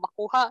 attention imo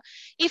makuha.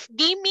 If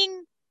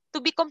gaming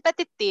to be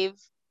competitive,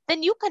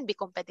 then you can be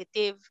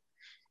competitive.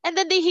 And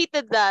then they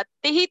hated that.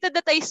 They hated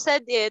that I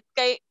said it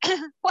kay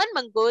kuan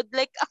man good.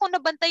 Like ako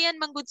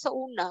nabantayan man good sa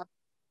una.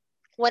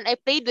 When I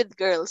played with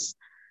girls,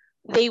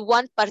 they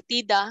want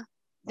partida.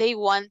 They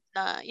want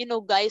na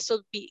guys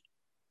will be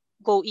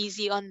go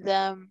easy on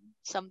them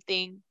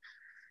something.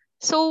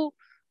 So,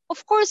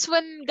 of course,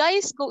 when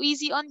guys go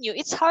easy on you,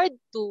 it's hard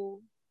to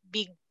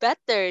be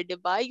better,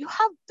 diba? You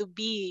have to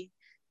be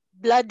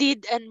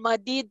bloodied and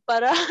muddied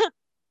para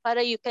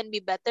para you can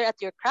be better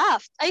at your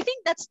craft. I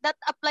think that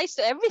applies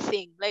to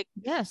everything, like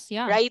Yes,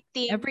 yeah.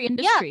 writing. Every Yeah,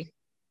 industry.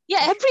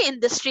 yeah, For sure. every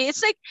industry.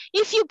 It's like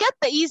if you get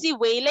the easy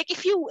way, like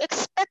if you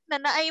expect na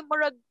ay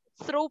murag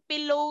throw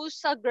pillows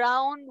sa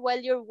ground while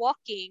you're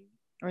walking,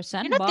 Or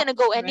you're not gonna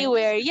go sandbox, right?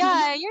 anywhere.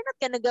 Yeah, you're not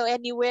gonna go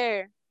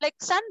anywhere. Like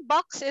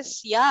sandbox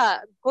is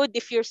good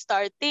if you're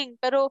starting,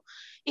 pero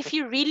if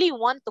you really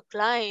want to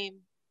climb,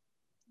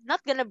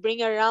 not gonna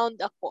bring around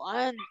a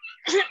kuan.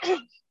 A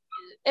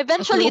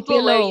Eventually, throw it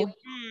will wear you.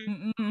 pillow.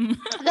 Mm-mm.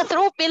 The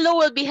throw pillow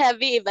will be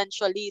heavy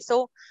eventually.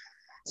 So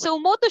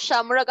mo to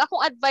siya. Murag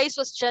akong advice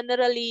was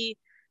generally,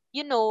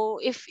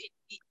 if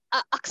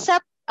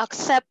accept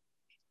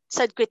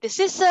said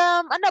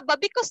criticism, ano ba?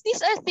 Because these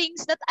are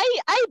things that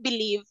I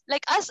believe,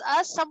 like as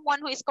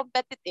someone who is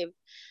competitive,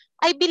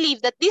 I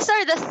believe that these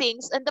are the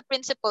things and the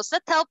principles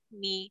that help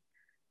me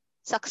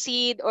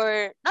succeed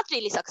or not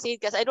really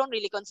succeed because I don't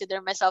really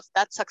consider myself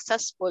that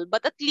successful,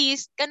 but at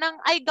least kanang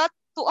I got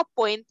to a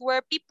point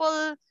where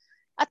people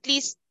at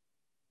least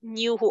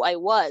knew who I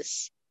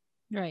was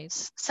Right.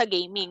 sa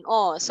gaming.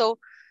 Oh, so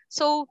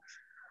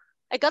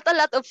I got a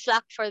lot of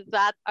flack for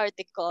that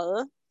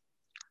article.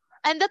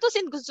 And that was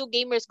in Gusto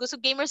Gamers. Gusto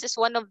Gamers is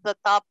one of the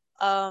top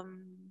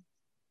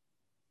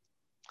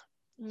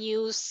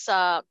news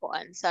sa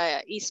kuan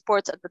sa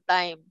esports at the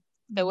time.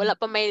 Kaya wala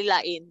pa may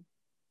lain.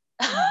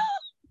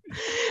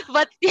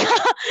 But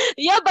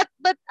yeah, but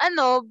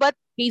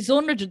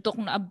K-zone na jud to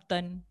kung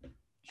naabtan.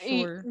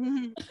 Sure.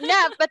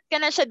 but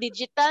kana siya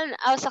digital,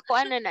 sa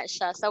kuan na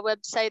siya, sa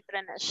website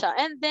na siya.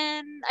 And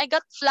then I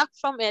got flack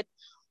from it,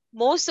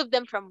 most of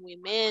them from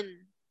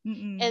women.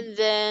 And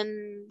then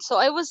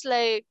so I was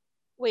like,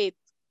 wait,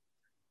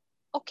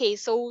 okay,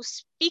 so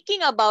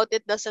speaking about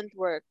it doesn't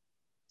work.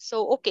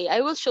 So okay,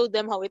 I will show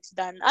them how it's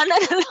done. Ano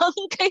na lang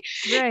kay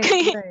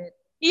Right.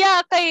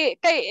 yeah, kay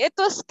it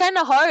was kind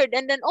of hard.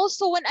 And then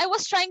also when I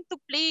was trying to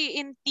play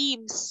in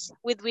teams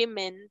with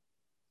women,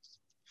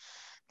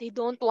 they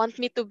don't want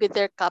me to be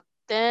their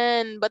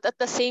captain. But at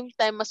the same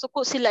time,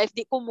 masuko sila if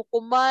di ko mo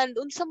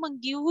command. Unsa man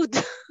gyud.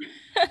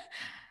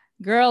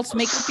 Girls,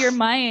 make up your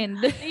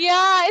mind.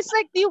 Yeah, it's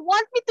like, do you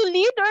want me to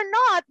lead or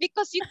not?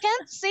 Because you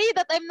can't say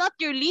that I'm not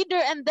your leader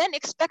and then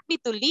expect me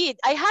to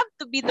lead. I have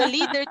to be the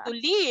leader to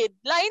lead.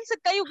 Lain sa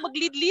kayo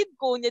mag-lead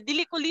ko niya,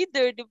 dili ko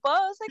leader, di ba?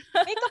 It's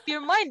like, make up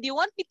your mind. Do you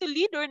want me to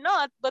lead or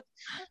not? But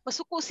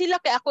masuko sila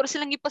kay ako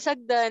silang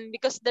ipasagdan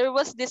because there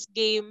was this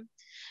game.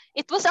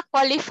 It was a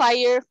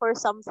qualifier for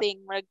something.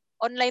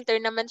 Online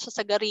tournament siya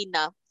sa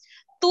Garina.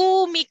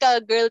 Two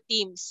Mika girl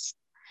teams.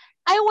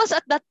 I was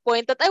at that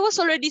point that I was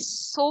already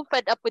so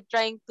fed up with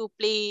trying to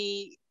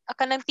play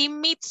kanang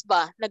teammates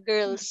ba na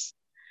girls.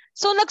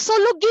 So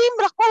nag-solo game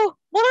ra ko.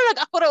 Mura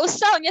ako ra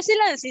usaw niya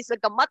sila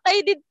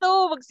kamatay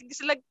dito, magsige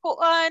sila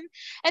kuan.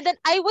 And then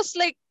I was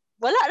like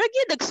wala ra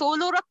gyud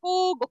nag-solo ra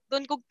ko,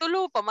 gukdon kog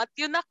tulo,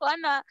 pamatyo na ko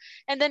ana.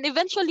 And then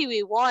eventually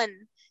we won.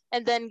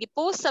 And then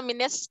gipost sa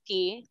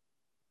Mineski.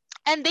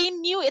 And they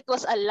knew it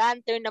was a LAN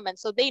tournament.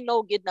 So they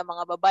know gid na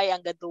mga babay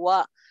ang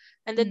gaduwa.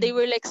 And then they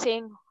were like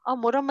saying,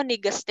 mura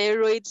maniga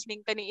steroids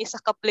ning kaning isa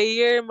ka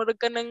player, murag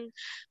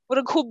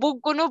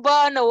hubog ko no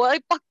ba, na wala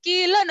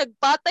pakila,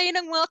 nagpatay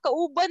ng mga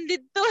kauban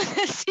dito.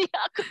 Siya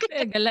ako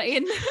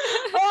Galain.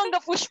 nga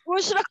push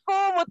ra ko,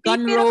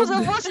 motipi ra ko sa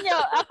boss niya.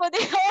 Ako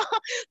di,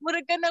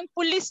 murag ka ng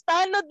pulis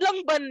tanod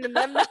lang ba,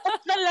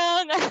 nanakot na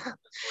lang.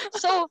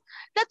 So,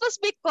 that was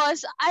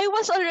because I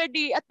was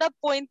already at the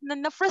point na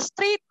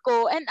na-frustrate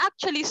ko, and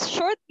actually,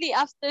 shortly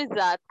after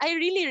that, I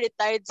really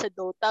retired sa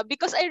Dota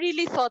because I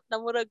really thought na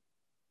murag,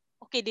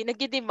 okay, di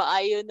nagidi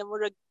maayo na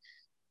murag,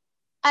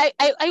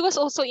 I was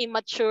also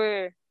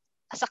immature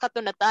sa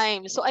kato na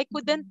time. So I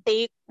couldn't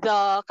take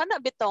the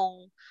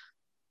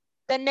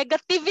the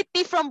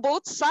negativity from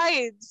both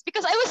sides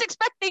because I was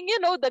expecting,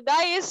 the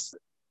guys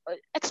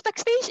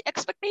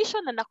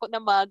expectation na nako na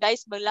mga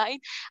guys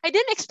malain. I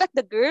didn't expect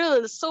the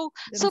girls. So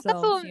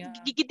kato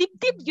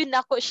gigidibdib yun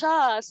nako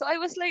siya. So I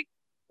was like,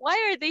 why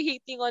are they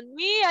hating on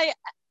me?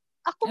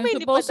 Ako I'm may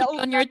supposed to be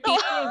nipadaog on na your to.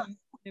 team.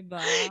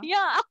 Diba?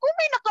 Yeah, ako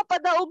may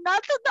nakapadaog na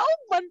to.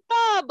 Daog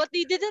banta. But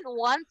they didn't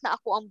want na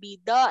ako ang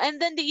bida. And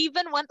then they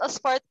even went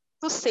as far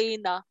to say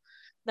na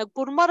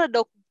nagpurma ra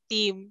daw kong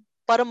team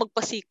para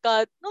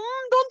magpasikat.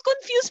 Don't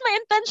confuse my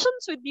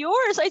intentions with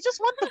yours. I just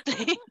want to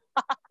play.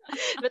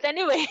 But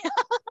anyway.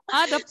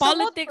 The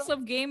politics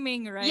of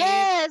gaming, right?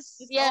 Yes,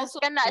 It's yes,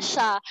 also kana good.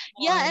 siya.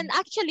 Yeah, and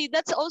actually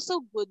that's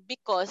also good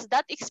because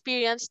that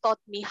experience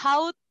taught me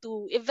how to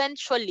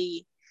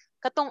eventually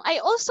katong I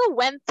also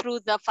went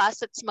through the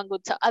facets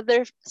manggod sa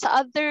other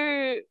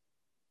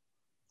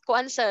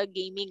kuan sa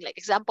gaming. Like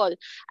example,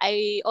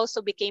 I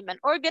also became an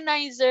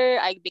organizer,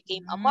 I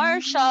became a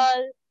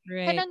marshal.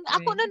 Right. Kanang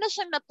ako na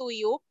siyang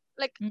natuyok.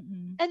 Like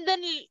and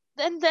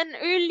then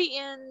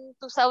early in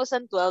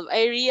 2012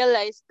 I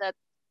realized that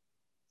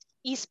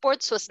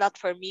esports was not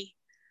for me.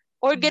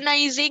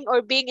 Organizing or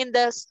being in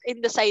the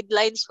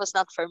sidelines was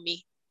not for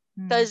me.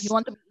 You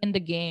want to be in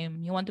the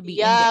game. You want to be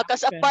in the Yeah,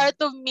 because a action. part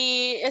of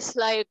me is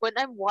like when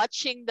I'm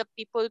watching the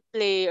people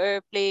play or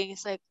playing,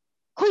 it's like,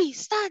 "Huy,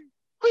 Stan!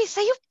 Huy,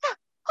 sayop na!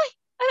 Huy!"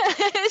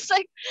 It's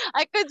like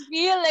I could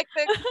feel like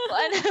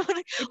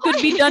It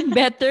could be done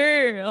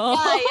better. Oh.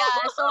 yeah.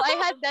 So I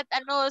had that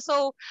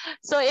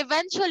so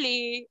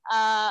eventually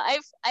I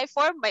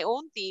formed my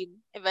own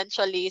team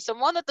eventually. So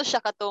mo na to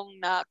siya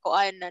katong na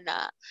kuan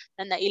na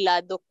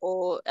nailado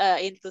ko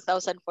in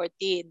 2014.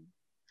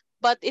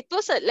 But it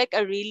was like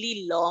a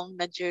really long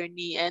na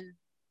journey, and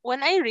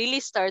when I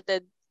really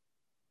started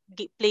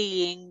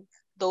playing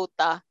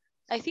Dota,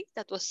 I think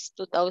that was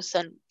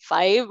 2005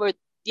 or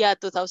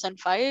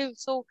 2005.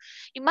 So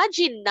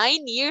imagine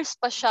 9 years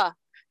pa siya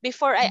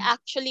before I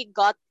actually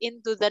got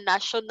into the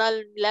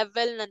national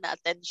level na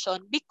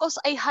attention because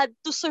I had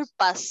to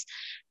surpass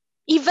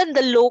even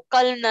the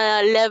local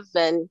na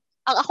level.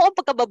 Ang ako ang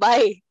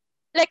pagkababae.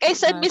 Like I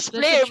said, Miss That's a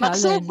Flair, challenge.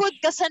 magsugod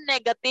ka sa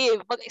negative.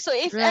 So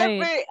if Right.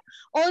 ever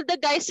all the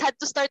guys had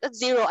to start at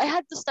 0, I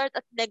had to start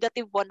at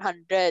negative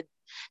 100.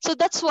 So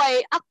that's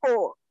why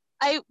ako,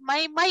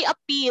 my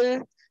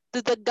appeal to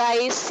the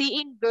guys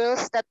seeing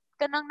girls that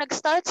kanang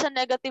nag-start sa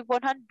negative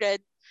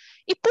 100,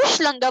 i-push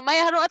lang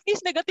gamay haro at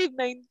least negative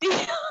 90.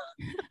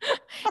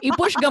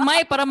 I-push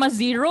gamay para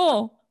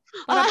ma-zero.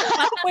 Para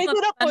patas sa Pwede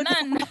na po.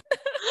 tanan.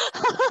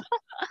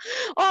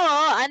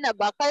 Oo, ana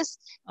ba? Oh gosh.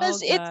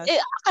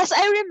 Cause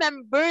I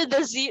remember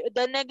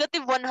the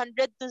negative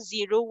 100 to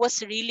 0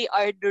 was really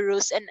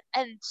arduous, and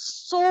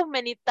so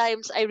many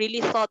times I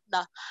really thought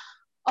na,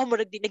 oh,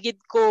 murag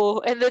dinagid ko.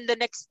 And then the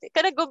next,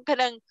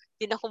 kanang,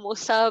 di na ko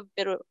mausab,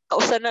 pero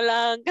kausa na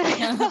lang.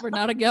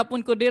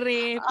 Pernaragyapon ko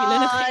dire, pila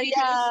na ka years.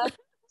 Yeah.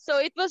 So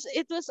it was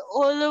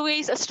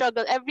always a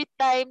struggle. Every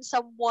time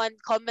someone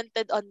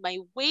commented on my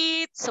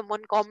weight,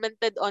 someone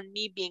commented on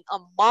me being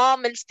a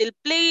mom and still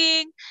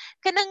playing,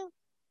 kanang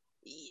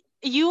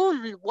you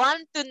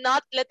want to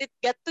not let it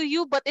get to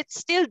you, but it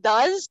still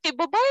does. Kay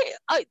babae,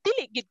 ay,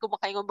 dili gid ko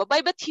makaingon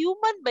babae, but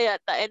human ba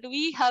yata, and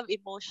we have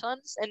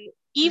emotions, and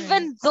Right.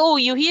 even though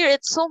you hear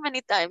it so many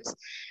times,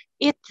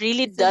 it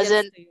really It still gets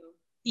doesn't. to you.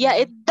 Yeah,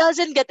 Yeah. it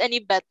doesn't get any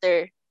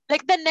better.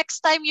 Like the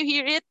next time you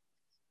hear it,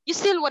 you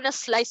still want to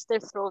slice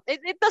their throat. It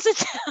doesn't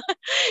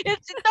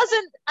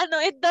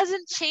it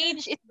doesn't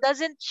change. It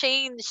doesn't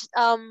change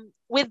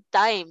with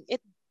time.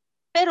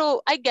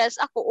 Pero I guess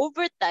ako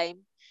over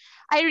time,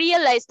 I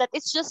realized that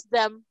it's just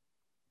them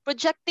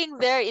projecting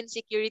their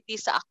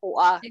insecurity sa ako.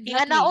 Exactly.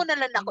 Inganaon na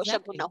lang ako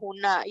siya Exactly.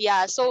 hunahuna.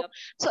 Yeah, so Yep.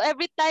 so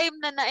every time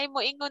na naay mo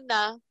ingon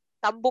na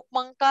tambok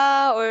man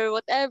ka or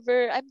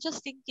whatever, I'm just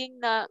thinking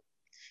na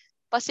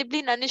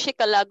possibly nani siya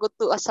kalagot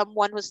to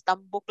someone who's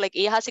tambok, like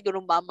iya siguro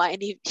mama,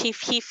 and he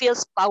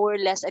feels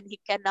powerless and he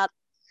cannot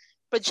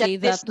project Say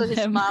this that to to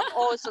his them. mom.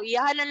 Oh, so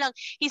iya na lang.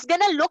 He's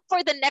gonna look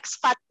for the next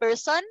fat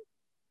person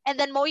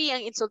and then mo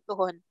iyang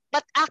insultuhon.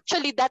 But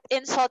actually, that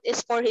insult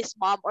is for his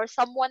mom or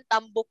someone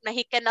tambok na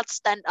he cannot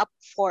stand up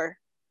for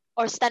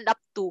or stand up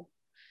to.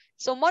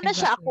 So mo na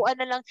siya Exactly. ako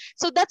ano lang.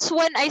 So that's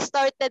when I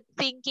started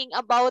thinking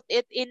about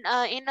it in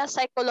a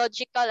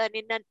psychological and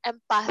in an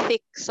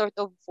empathic sort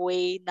of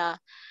way, na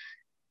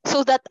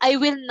so that I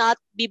will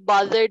not be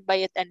bothered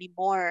by it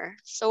anymore.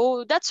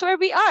 So that's where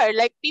we are.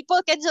 Like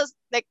people can just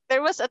like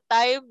there was a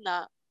time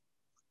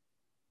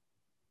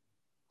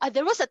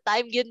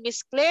yun,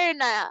 Miss Claire,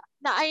 na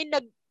ay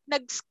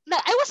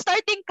I was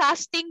starting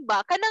casting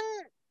ba kanang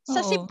sa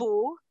Oo. Cebu.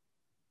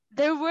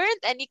 There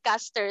weren't any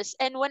casters,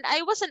 and when I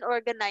was an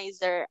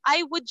organizer,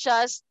 I would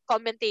just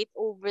commentate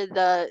over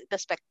the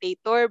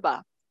spectator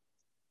ba.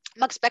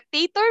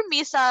 Mag-spectator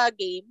me sa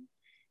game,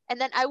 and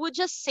then I would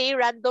just say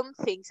random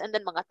things, and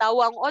then mga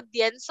tawa ang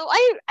audience. So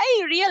I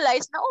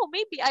realized na, oh,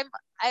 maybe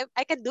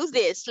I can do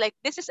this. Like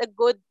this is a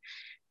good.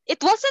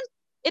 It wasn't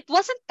it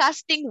wasn't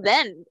casting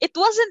then. It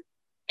wasn't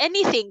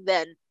anything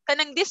then.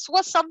 Kanang this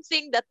was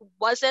something that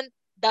wasn't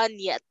done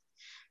yet.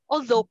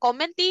 Although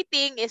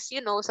commentating is,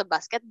 sa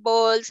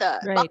basketball, sa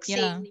Right.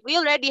 Yeah. boxing, we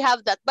already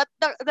have that. But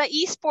the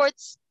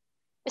esports,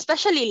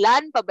 especially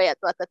LAN pa ba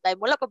yato at the time,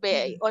 wala pa ba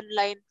Mm.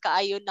 online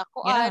kaayo na Yeah.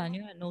 kuan.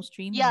 Yeah. No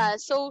streaming. Yeah,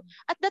 so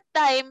at that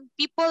time,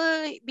 people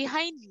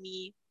behind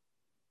me,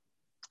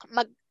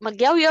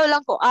 magyaw-yaw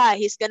lang ko,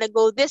 he's gonna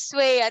go this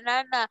way,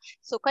 anana.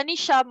 So kani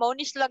siya,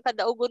 maunis lang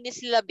kadaugon ni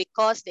sila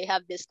because they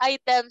have these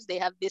items, they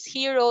have these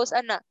heroes,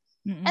 ana.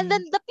 And Mm-mm.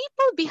 then the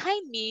people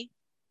behind me,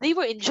 they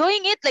were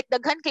enjoying it, like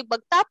daghan kay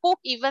bagtapok,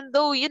 even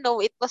though,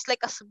 it was like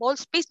a small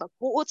space.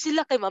 Magbuot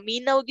sila, kay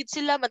maminaw gid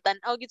sila,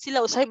 matanaw gid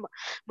sila, usay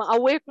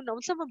ma-aware ko na,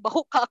 unsa man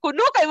bahok ka ako,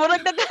 no? Kay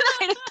murag daghan na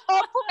kay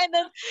nagtapok, and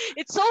then,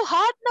 it's so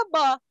hot na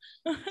ba?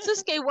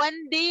 Sus, kay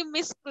one day,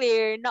 Miss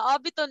Claire,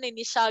 naabito ni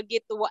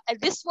Shaggy to,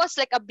 this was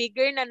like a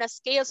bigger na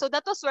scale. So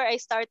that was where I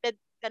started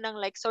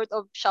kanang like sort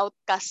of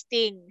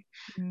shoutcasting.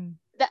 Mm.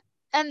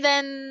 And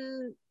then,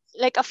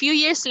 like a few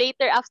years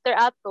later after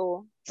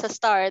ato, sa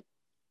start,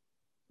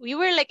 we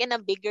were like in a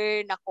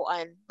bigger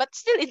nakuan, but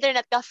still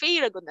internet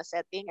cafe ragon na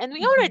setting. And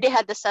we Mm-mm. already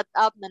had the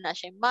setup na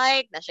siya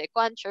mic, na siya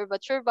kwan,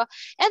 churba.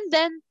 And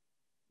then,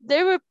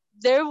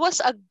 there was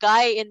a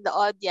guy in the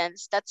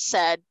audience that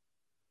said,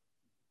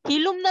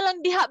 hilom na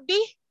lang diha,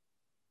 bi.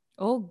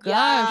 Oh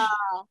Yeah. gosh.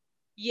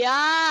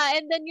 Yeah,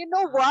 and then you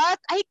know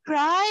what? I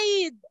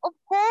cried. Of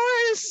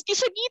course.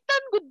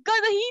 Kisyagitan, good ka,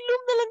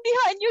 nahilom na lang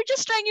diha, and you're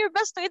just trying your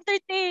best to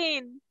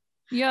entertain.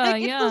 Yeah.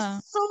 Like it was Yeah.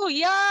 so,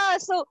 yeah.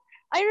 So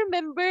I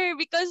remember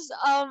because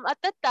at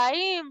that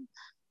time,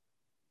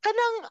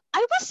 kanang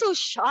I was so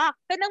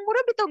shocked. Kanang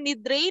mura bitong ni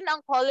drain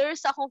ang color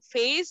sa akong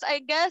face,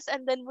 I guess,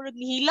 and then murag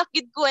nihilak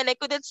gid ko, and I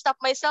couldn't stop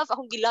myself.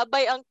 Akong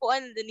gilabay ang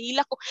kuan, and then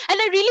nihilak ko. And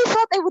I really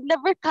thought I would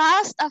never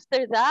cast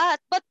after that.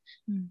 But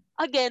Mm.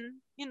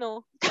 again, You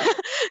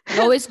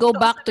always go kausa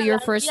back to na your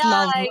lang. first Yeah,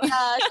 love.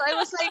 yeah. So I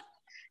was like,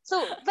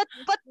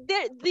 but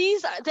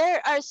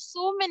there are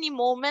so many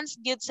moments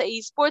gid sa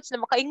esports na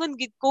makaingon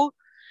gid ko,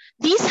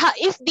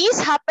 if these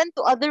happen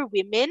to other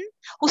women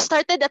who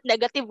started at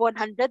negative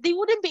 100, they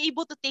wouldn't be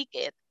able to take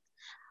it.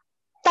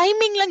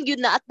 Timing lang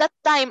yun na. At that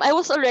time, I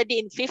was already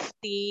in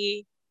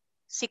 50,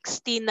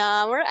 60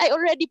 na, where I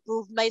already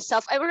proved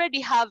myself. I already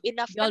have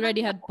enough. You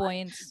already had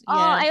points.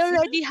 I Yes.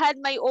 already had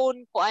my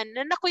own kuan.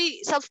 Na nakoy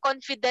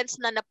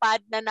self-confidence na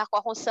napad na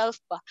nako akong self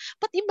pa.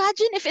 But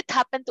imagine if it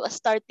happened to a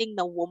starting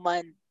na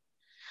woman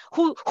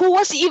who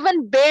was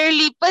even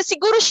barely, pa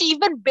siguro she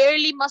even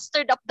barely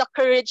mustered up the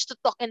courage to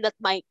talk in that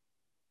mic.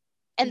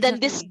 And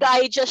then this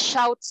Exactly. guy just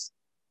shouts,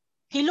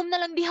 hilom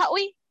na lang diha,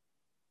 uy.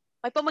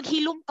 May pa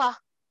maghilom ka.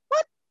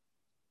 What?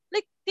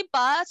 Like,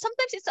 diba?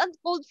 Sometimes it's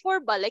uncalled for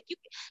ba? Like,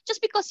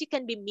 just because you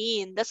can be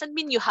mean doesn't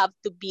mean you have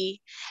to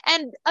be.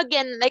 And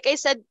again, like I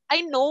said,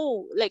 I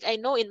know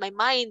in my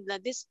mind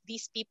that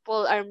these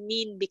people are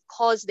mean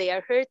because they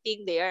are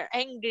hurting, they are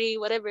angry,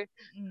 whatever.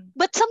 Mm.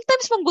 But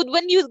sometimes, man, good,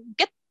 when you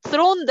get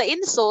thrown the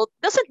insult,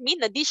 doesn't mean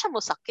na di siya mo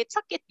sakit.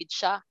 Sakit gid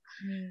siya.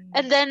 Mm.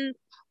 And then,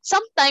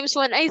 sometimes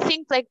when I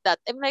think like that,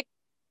 I'm like,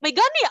 may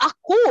gani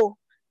ako.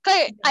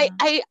 Kay,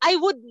 Yeah. I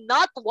would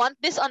not want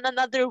this on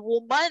another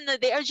woman.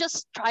 They are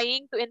just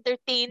trying to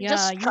entertain, Yeah,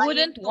 just you trying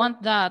wouldn't to,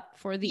 want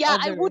that for the yeah,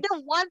 I others.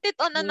 wouldn't want it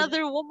on You wouldn't.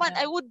 another woman.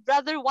 Yeah. I would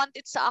rather want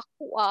it sa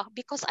ako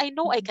because I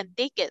know I can Mm.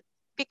 take it.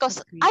 Because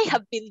I Agree.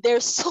 have been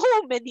there so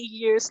many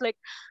years. Like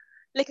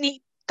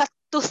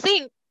to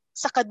think,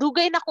 sa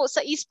kadugay na ko sa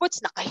esports,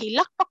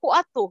 nakahilak pa ko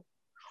ato.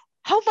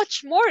 How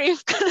much more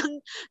if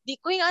kanang di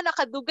ko nga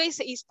nakadugay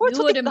sa esports,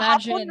 You so would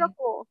gahapon na imagine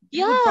ko.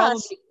 you would Yes.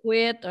 probably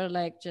quit or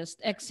like just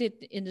exit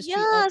the industry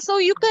Yeah, so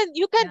altogether.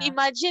 you can Yeah.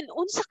 imagine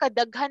unsa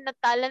kadaghan na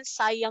talent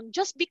sayang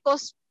just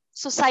because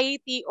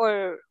society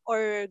or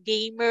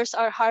gamers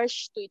are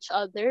harsh to each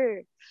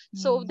other.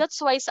 So Mm.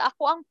 that's why sa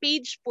ako ang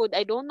page pod,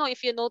 I don't know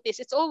if you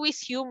notice, it's always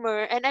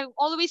humor and I'm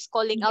always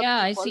calling out Yeah,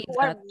 I people see who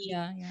are that. mean.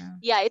 Yeah, yeah.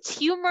 Yeah, it's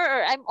humor,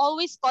 or I'm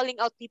always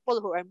calling out people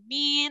who are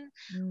mean,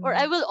 or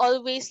I Mm. will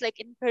always like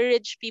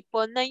encourage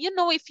people na,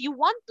 if you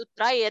want to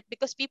try it,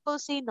 because people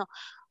say no,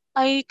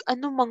 ay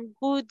ano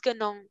manggod ka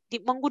nang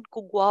di manggod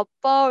ko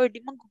gwapa or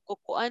di manggod ko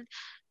kuan.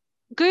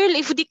 Girl,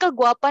 if di ka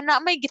gwapa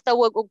na may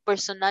gitawag og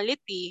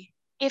personality.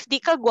 If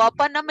di ka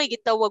gwapa na may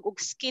gitawag og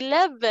skill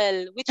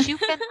level, which you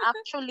can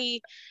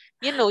actually,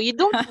 you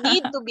don't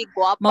need to be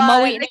gwapa.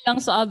 Mamawi na Like, lang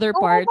sa other oo,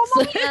 parts.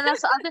 mamawi na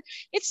lang sa other.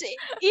 It's,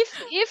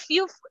 if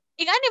you,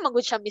 ingani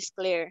magud siya, Miss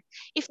Claire.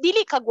 If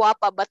dili ka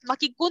gwapa, but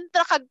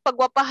makikontra kag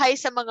pagwapahay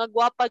sa mga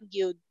gwapa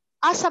gyud,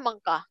 asa man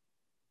ka,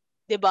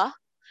 'di ba?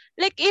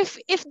 Like, if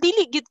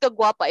dili gid ka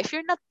gwapa, if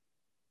you're not,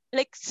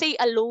 like, say,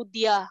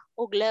 alodia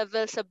og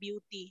level sa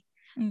beauty,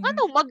 Mm.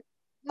 ano,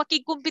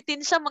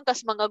 makikumpetensya man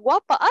kas mga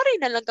gwapa, ari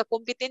na lang ka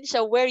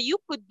kompetensya where you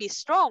could be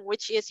strong,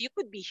 which is you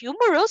could be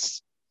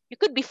humorous, you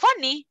could be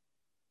funny,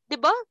 'di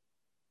ba?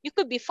 You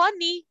could be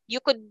funny, you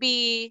could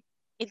be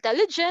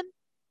intelligent,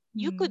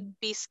 you could Mm.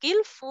 be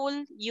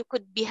skillful, you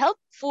could be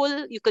helpful,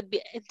 you could be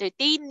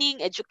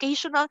entertaining,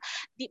 educational.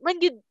 Di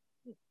man gyud,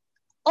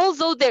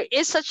 although there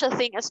is such a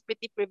thing as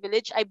pretty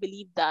privilege, I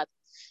believe that.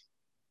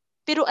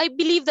 Pero I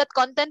believe that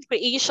content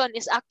creation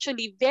is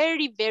actually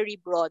very, very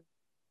broad.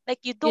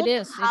 Like, It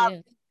is. It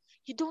is.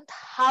 you don't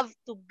have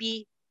to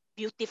be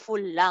beautiful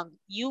lang.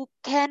 You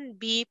can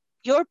be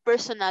your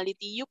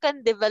personality. You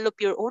can develop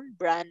your own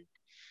brand.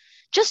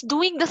 Just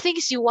doing the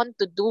things you want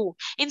to do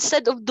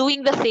instead of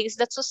doing the things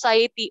that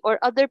society or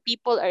other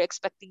people are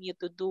expecting you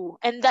to do.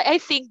 And I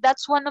think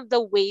that's one of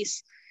the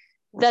ways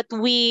that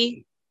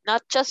we,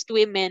 not just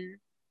women,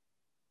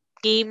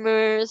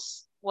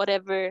 gamers,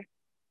 whatever,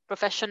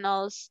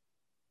 professionals,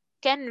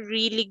 can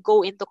really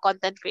go into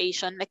content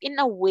creation, like, in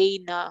a way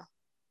na,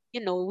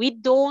 we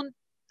don't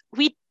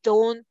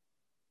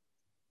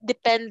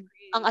depend,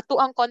 ang ato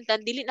ang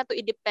content dili na to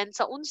i-depend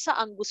sa unsa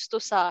ang gusto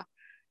sa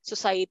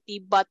society.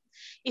 But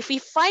if we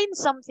find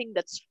something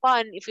that's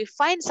fun, if we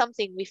find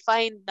something we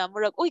find na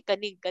murag, uy,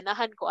 kanig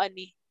ganahan ko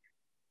ani,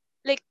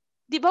 like,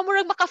 di ba,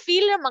 murag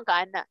maka-feel naman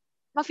ka ana,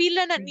 ma-feel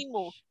na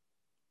nimo.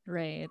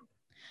 Right.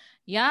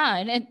 Yeah,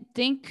 and I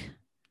think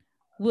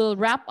we'll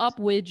wrap up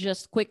with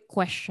just quick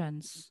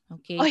questions.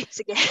 Okay. Oy,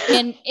 sige.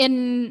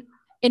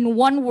 In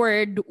one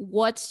word,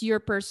 what's your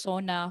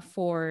persona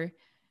for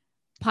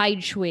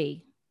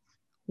Paeijwei?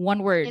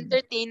 One word.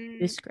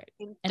 Describe.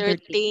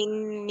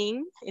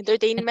 Entertainment.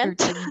 Entertaining.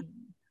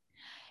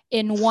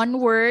 In one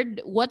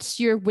word, what's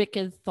your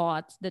wicked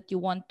thoughts that you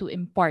want to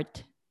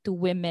impart to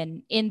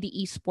women in the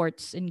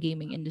esports and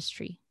gaming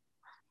industry?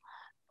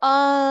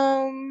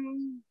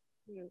 um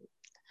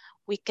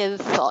Wicked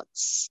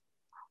thoughts,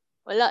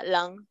 wala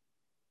lang.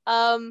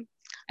 I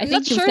I'm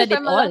not think you sure if said it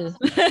I'm allowed.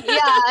 all.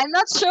 Yeah, I'm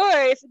not sure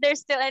if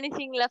there's still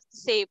anything left to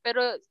say.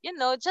 Pero,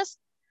 just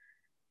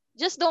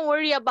don't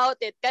worry about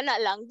it. Kana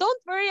lang. Don't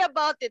worry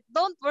about it.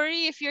 Don't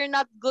worry if you're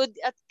not good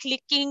at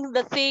clicking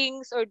the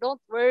things, or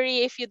don't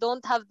worry if you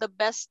don't have the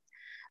best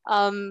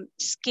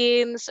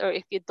skins, or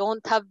if you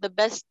don't have the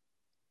best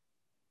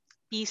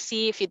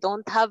PC, if you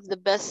don't have the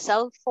best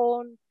cell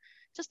phone.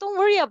 Just don't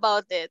worry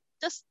about it.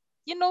 Just,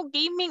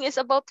 gaming is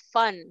about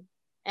fun.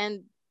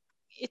 And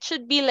it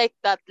should be like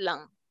that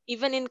lang.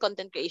 Even in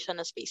content creation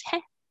na space.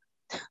 Heh.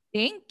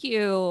 Thank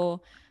you.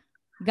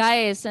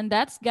 Guys, and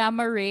that's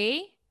Gama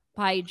Rae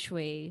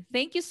Paeijwei.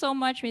 Thank you so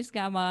much, Miss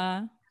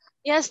Gama.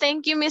 Yes,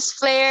 thank you, Miss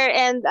Flair.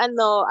 And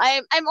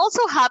I'm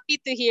also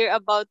happy to hear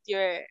about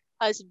your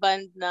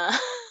husband na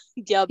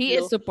He is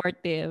Diablo.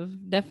 supportive,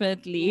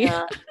 definitely.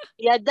 Yeah.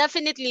 Yeah,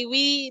 definitely.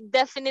 We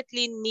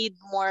definitely need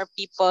more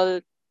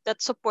people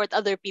that support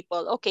other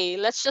people. Okay,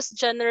 let's just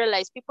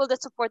generalize. People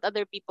that support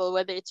other people,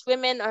 whether it's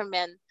women or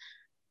men.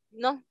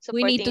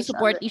 We need supporting to each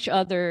support other. each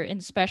other, and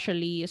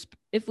especially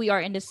if we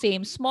are in the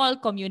same small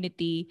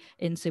community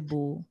in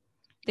Cebu.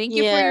 Thank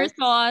you for your Yes.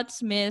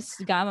 thoughts, Miss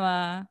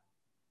Gama.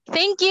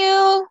 Thank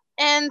you.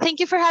 And thank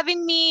you for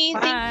having me.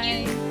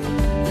 Thank you. Bye.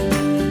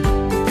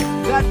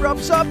 That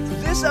wraps up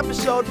this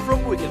episode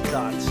from Wicked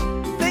Thoughts.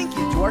 Thank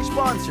you to our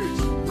sponsors,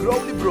 Grow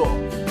Libro,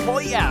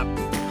 Moy App,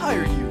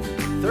 Hire You,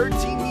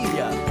 13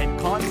 Media, and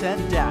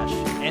Content Dash,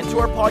 and to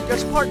our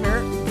podcast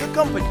partner, The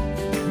Company.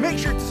 Make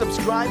sure to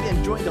subscribe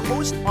and join the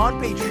host on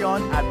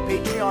Patreon at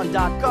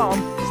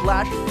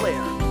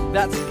patreon.com/Flair.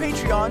 That's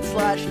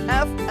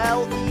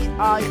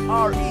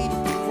Patreon/FLEIRE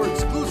for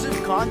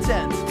exclusive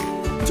content.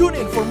 Tune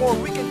in for more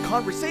weekend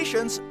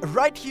conversations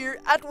right here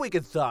at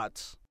Wicked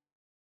Thoughts.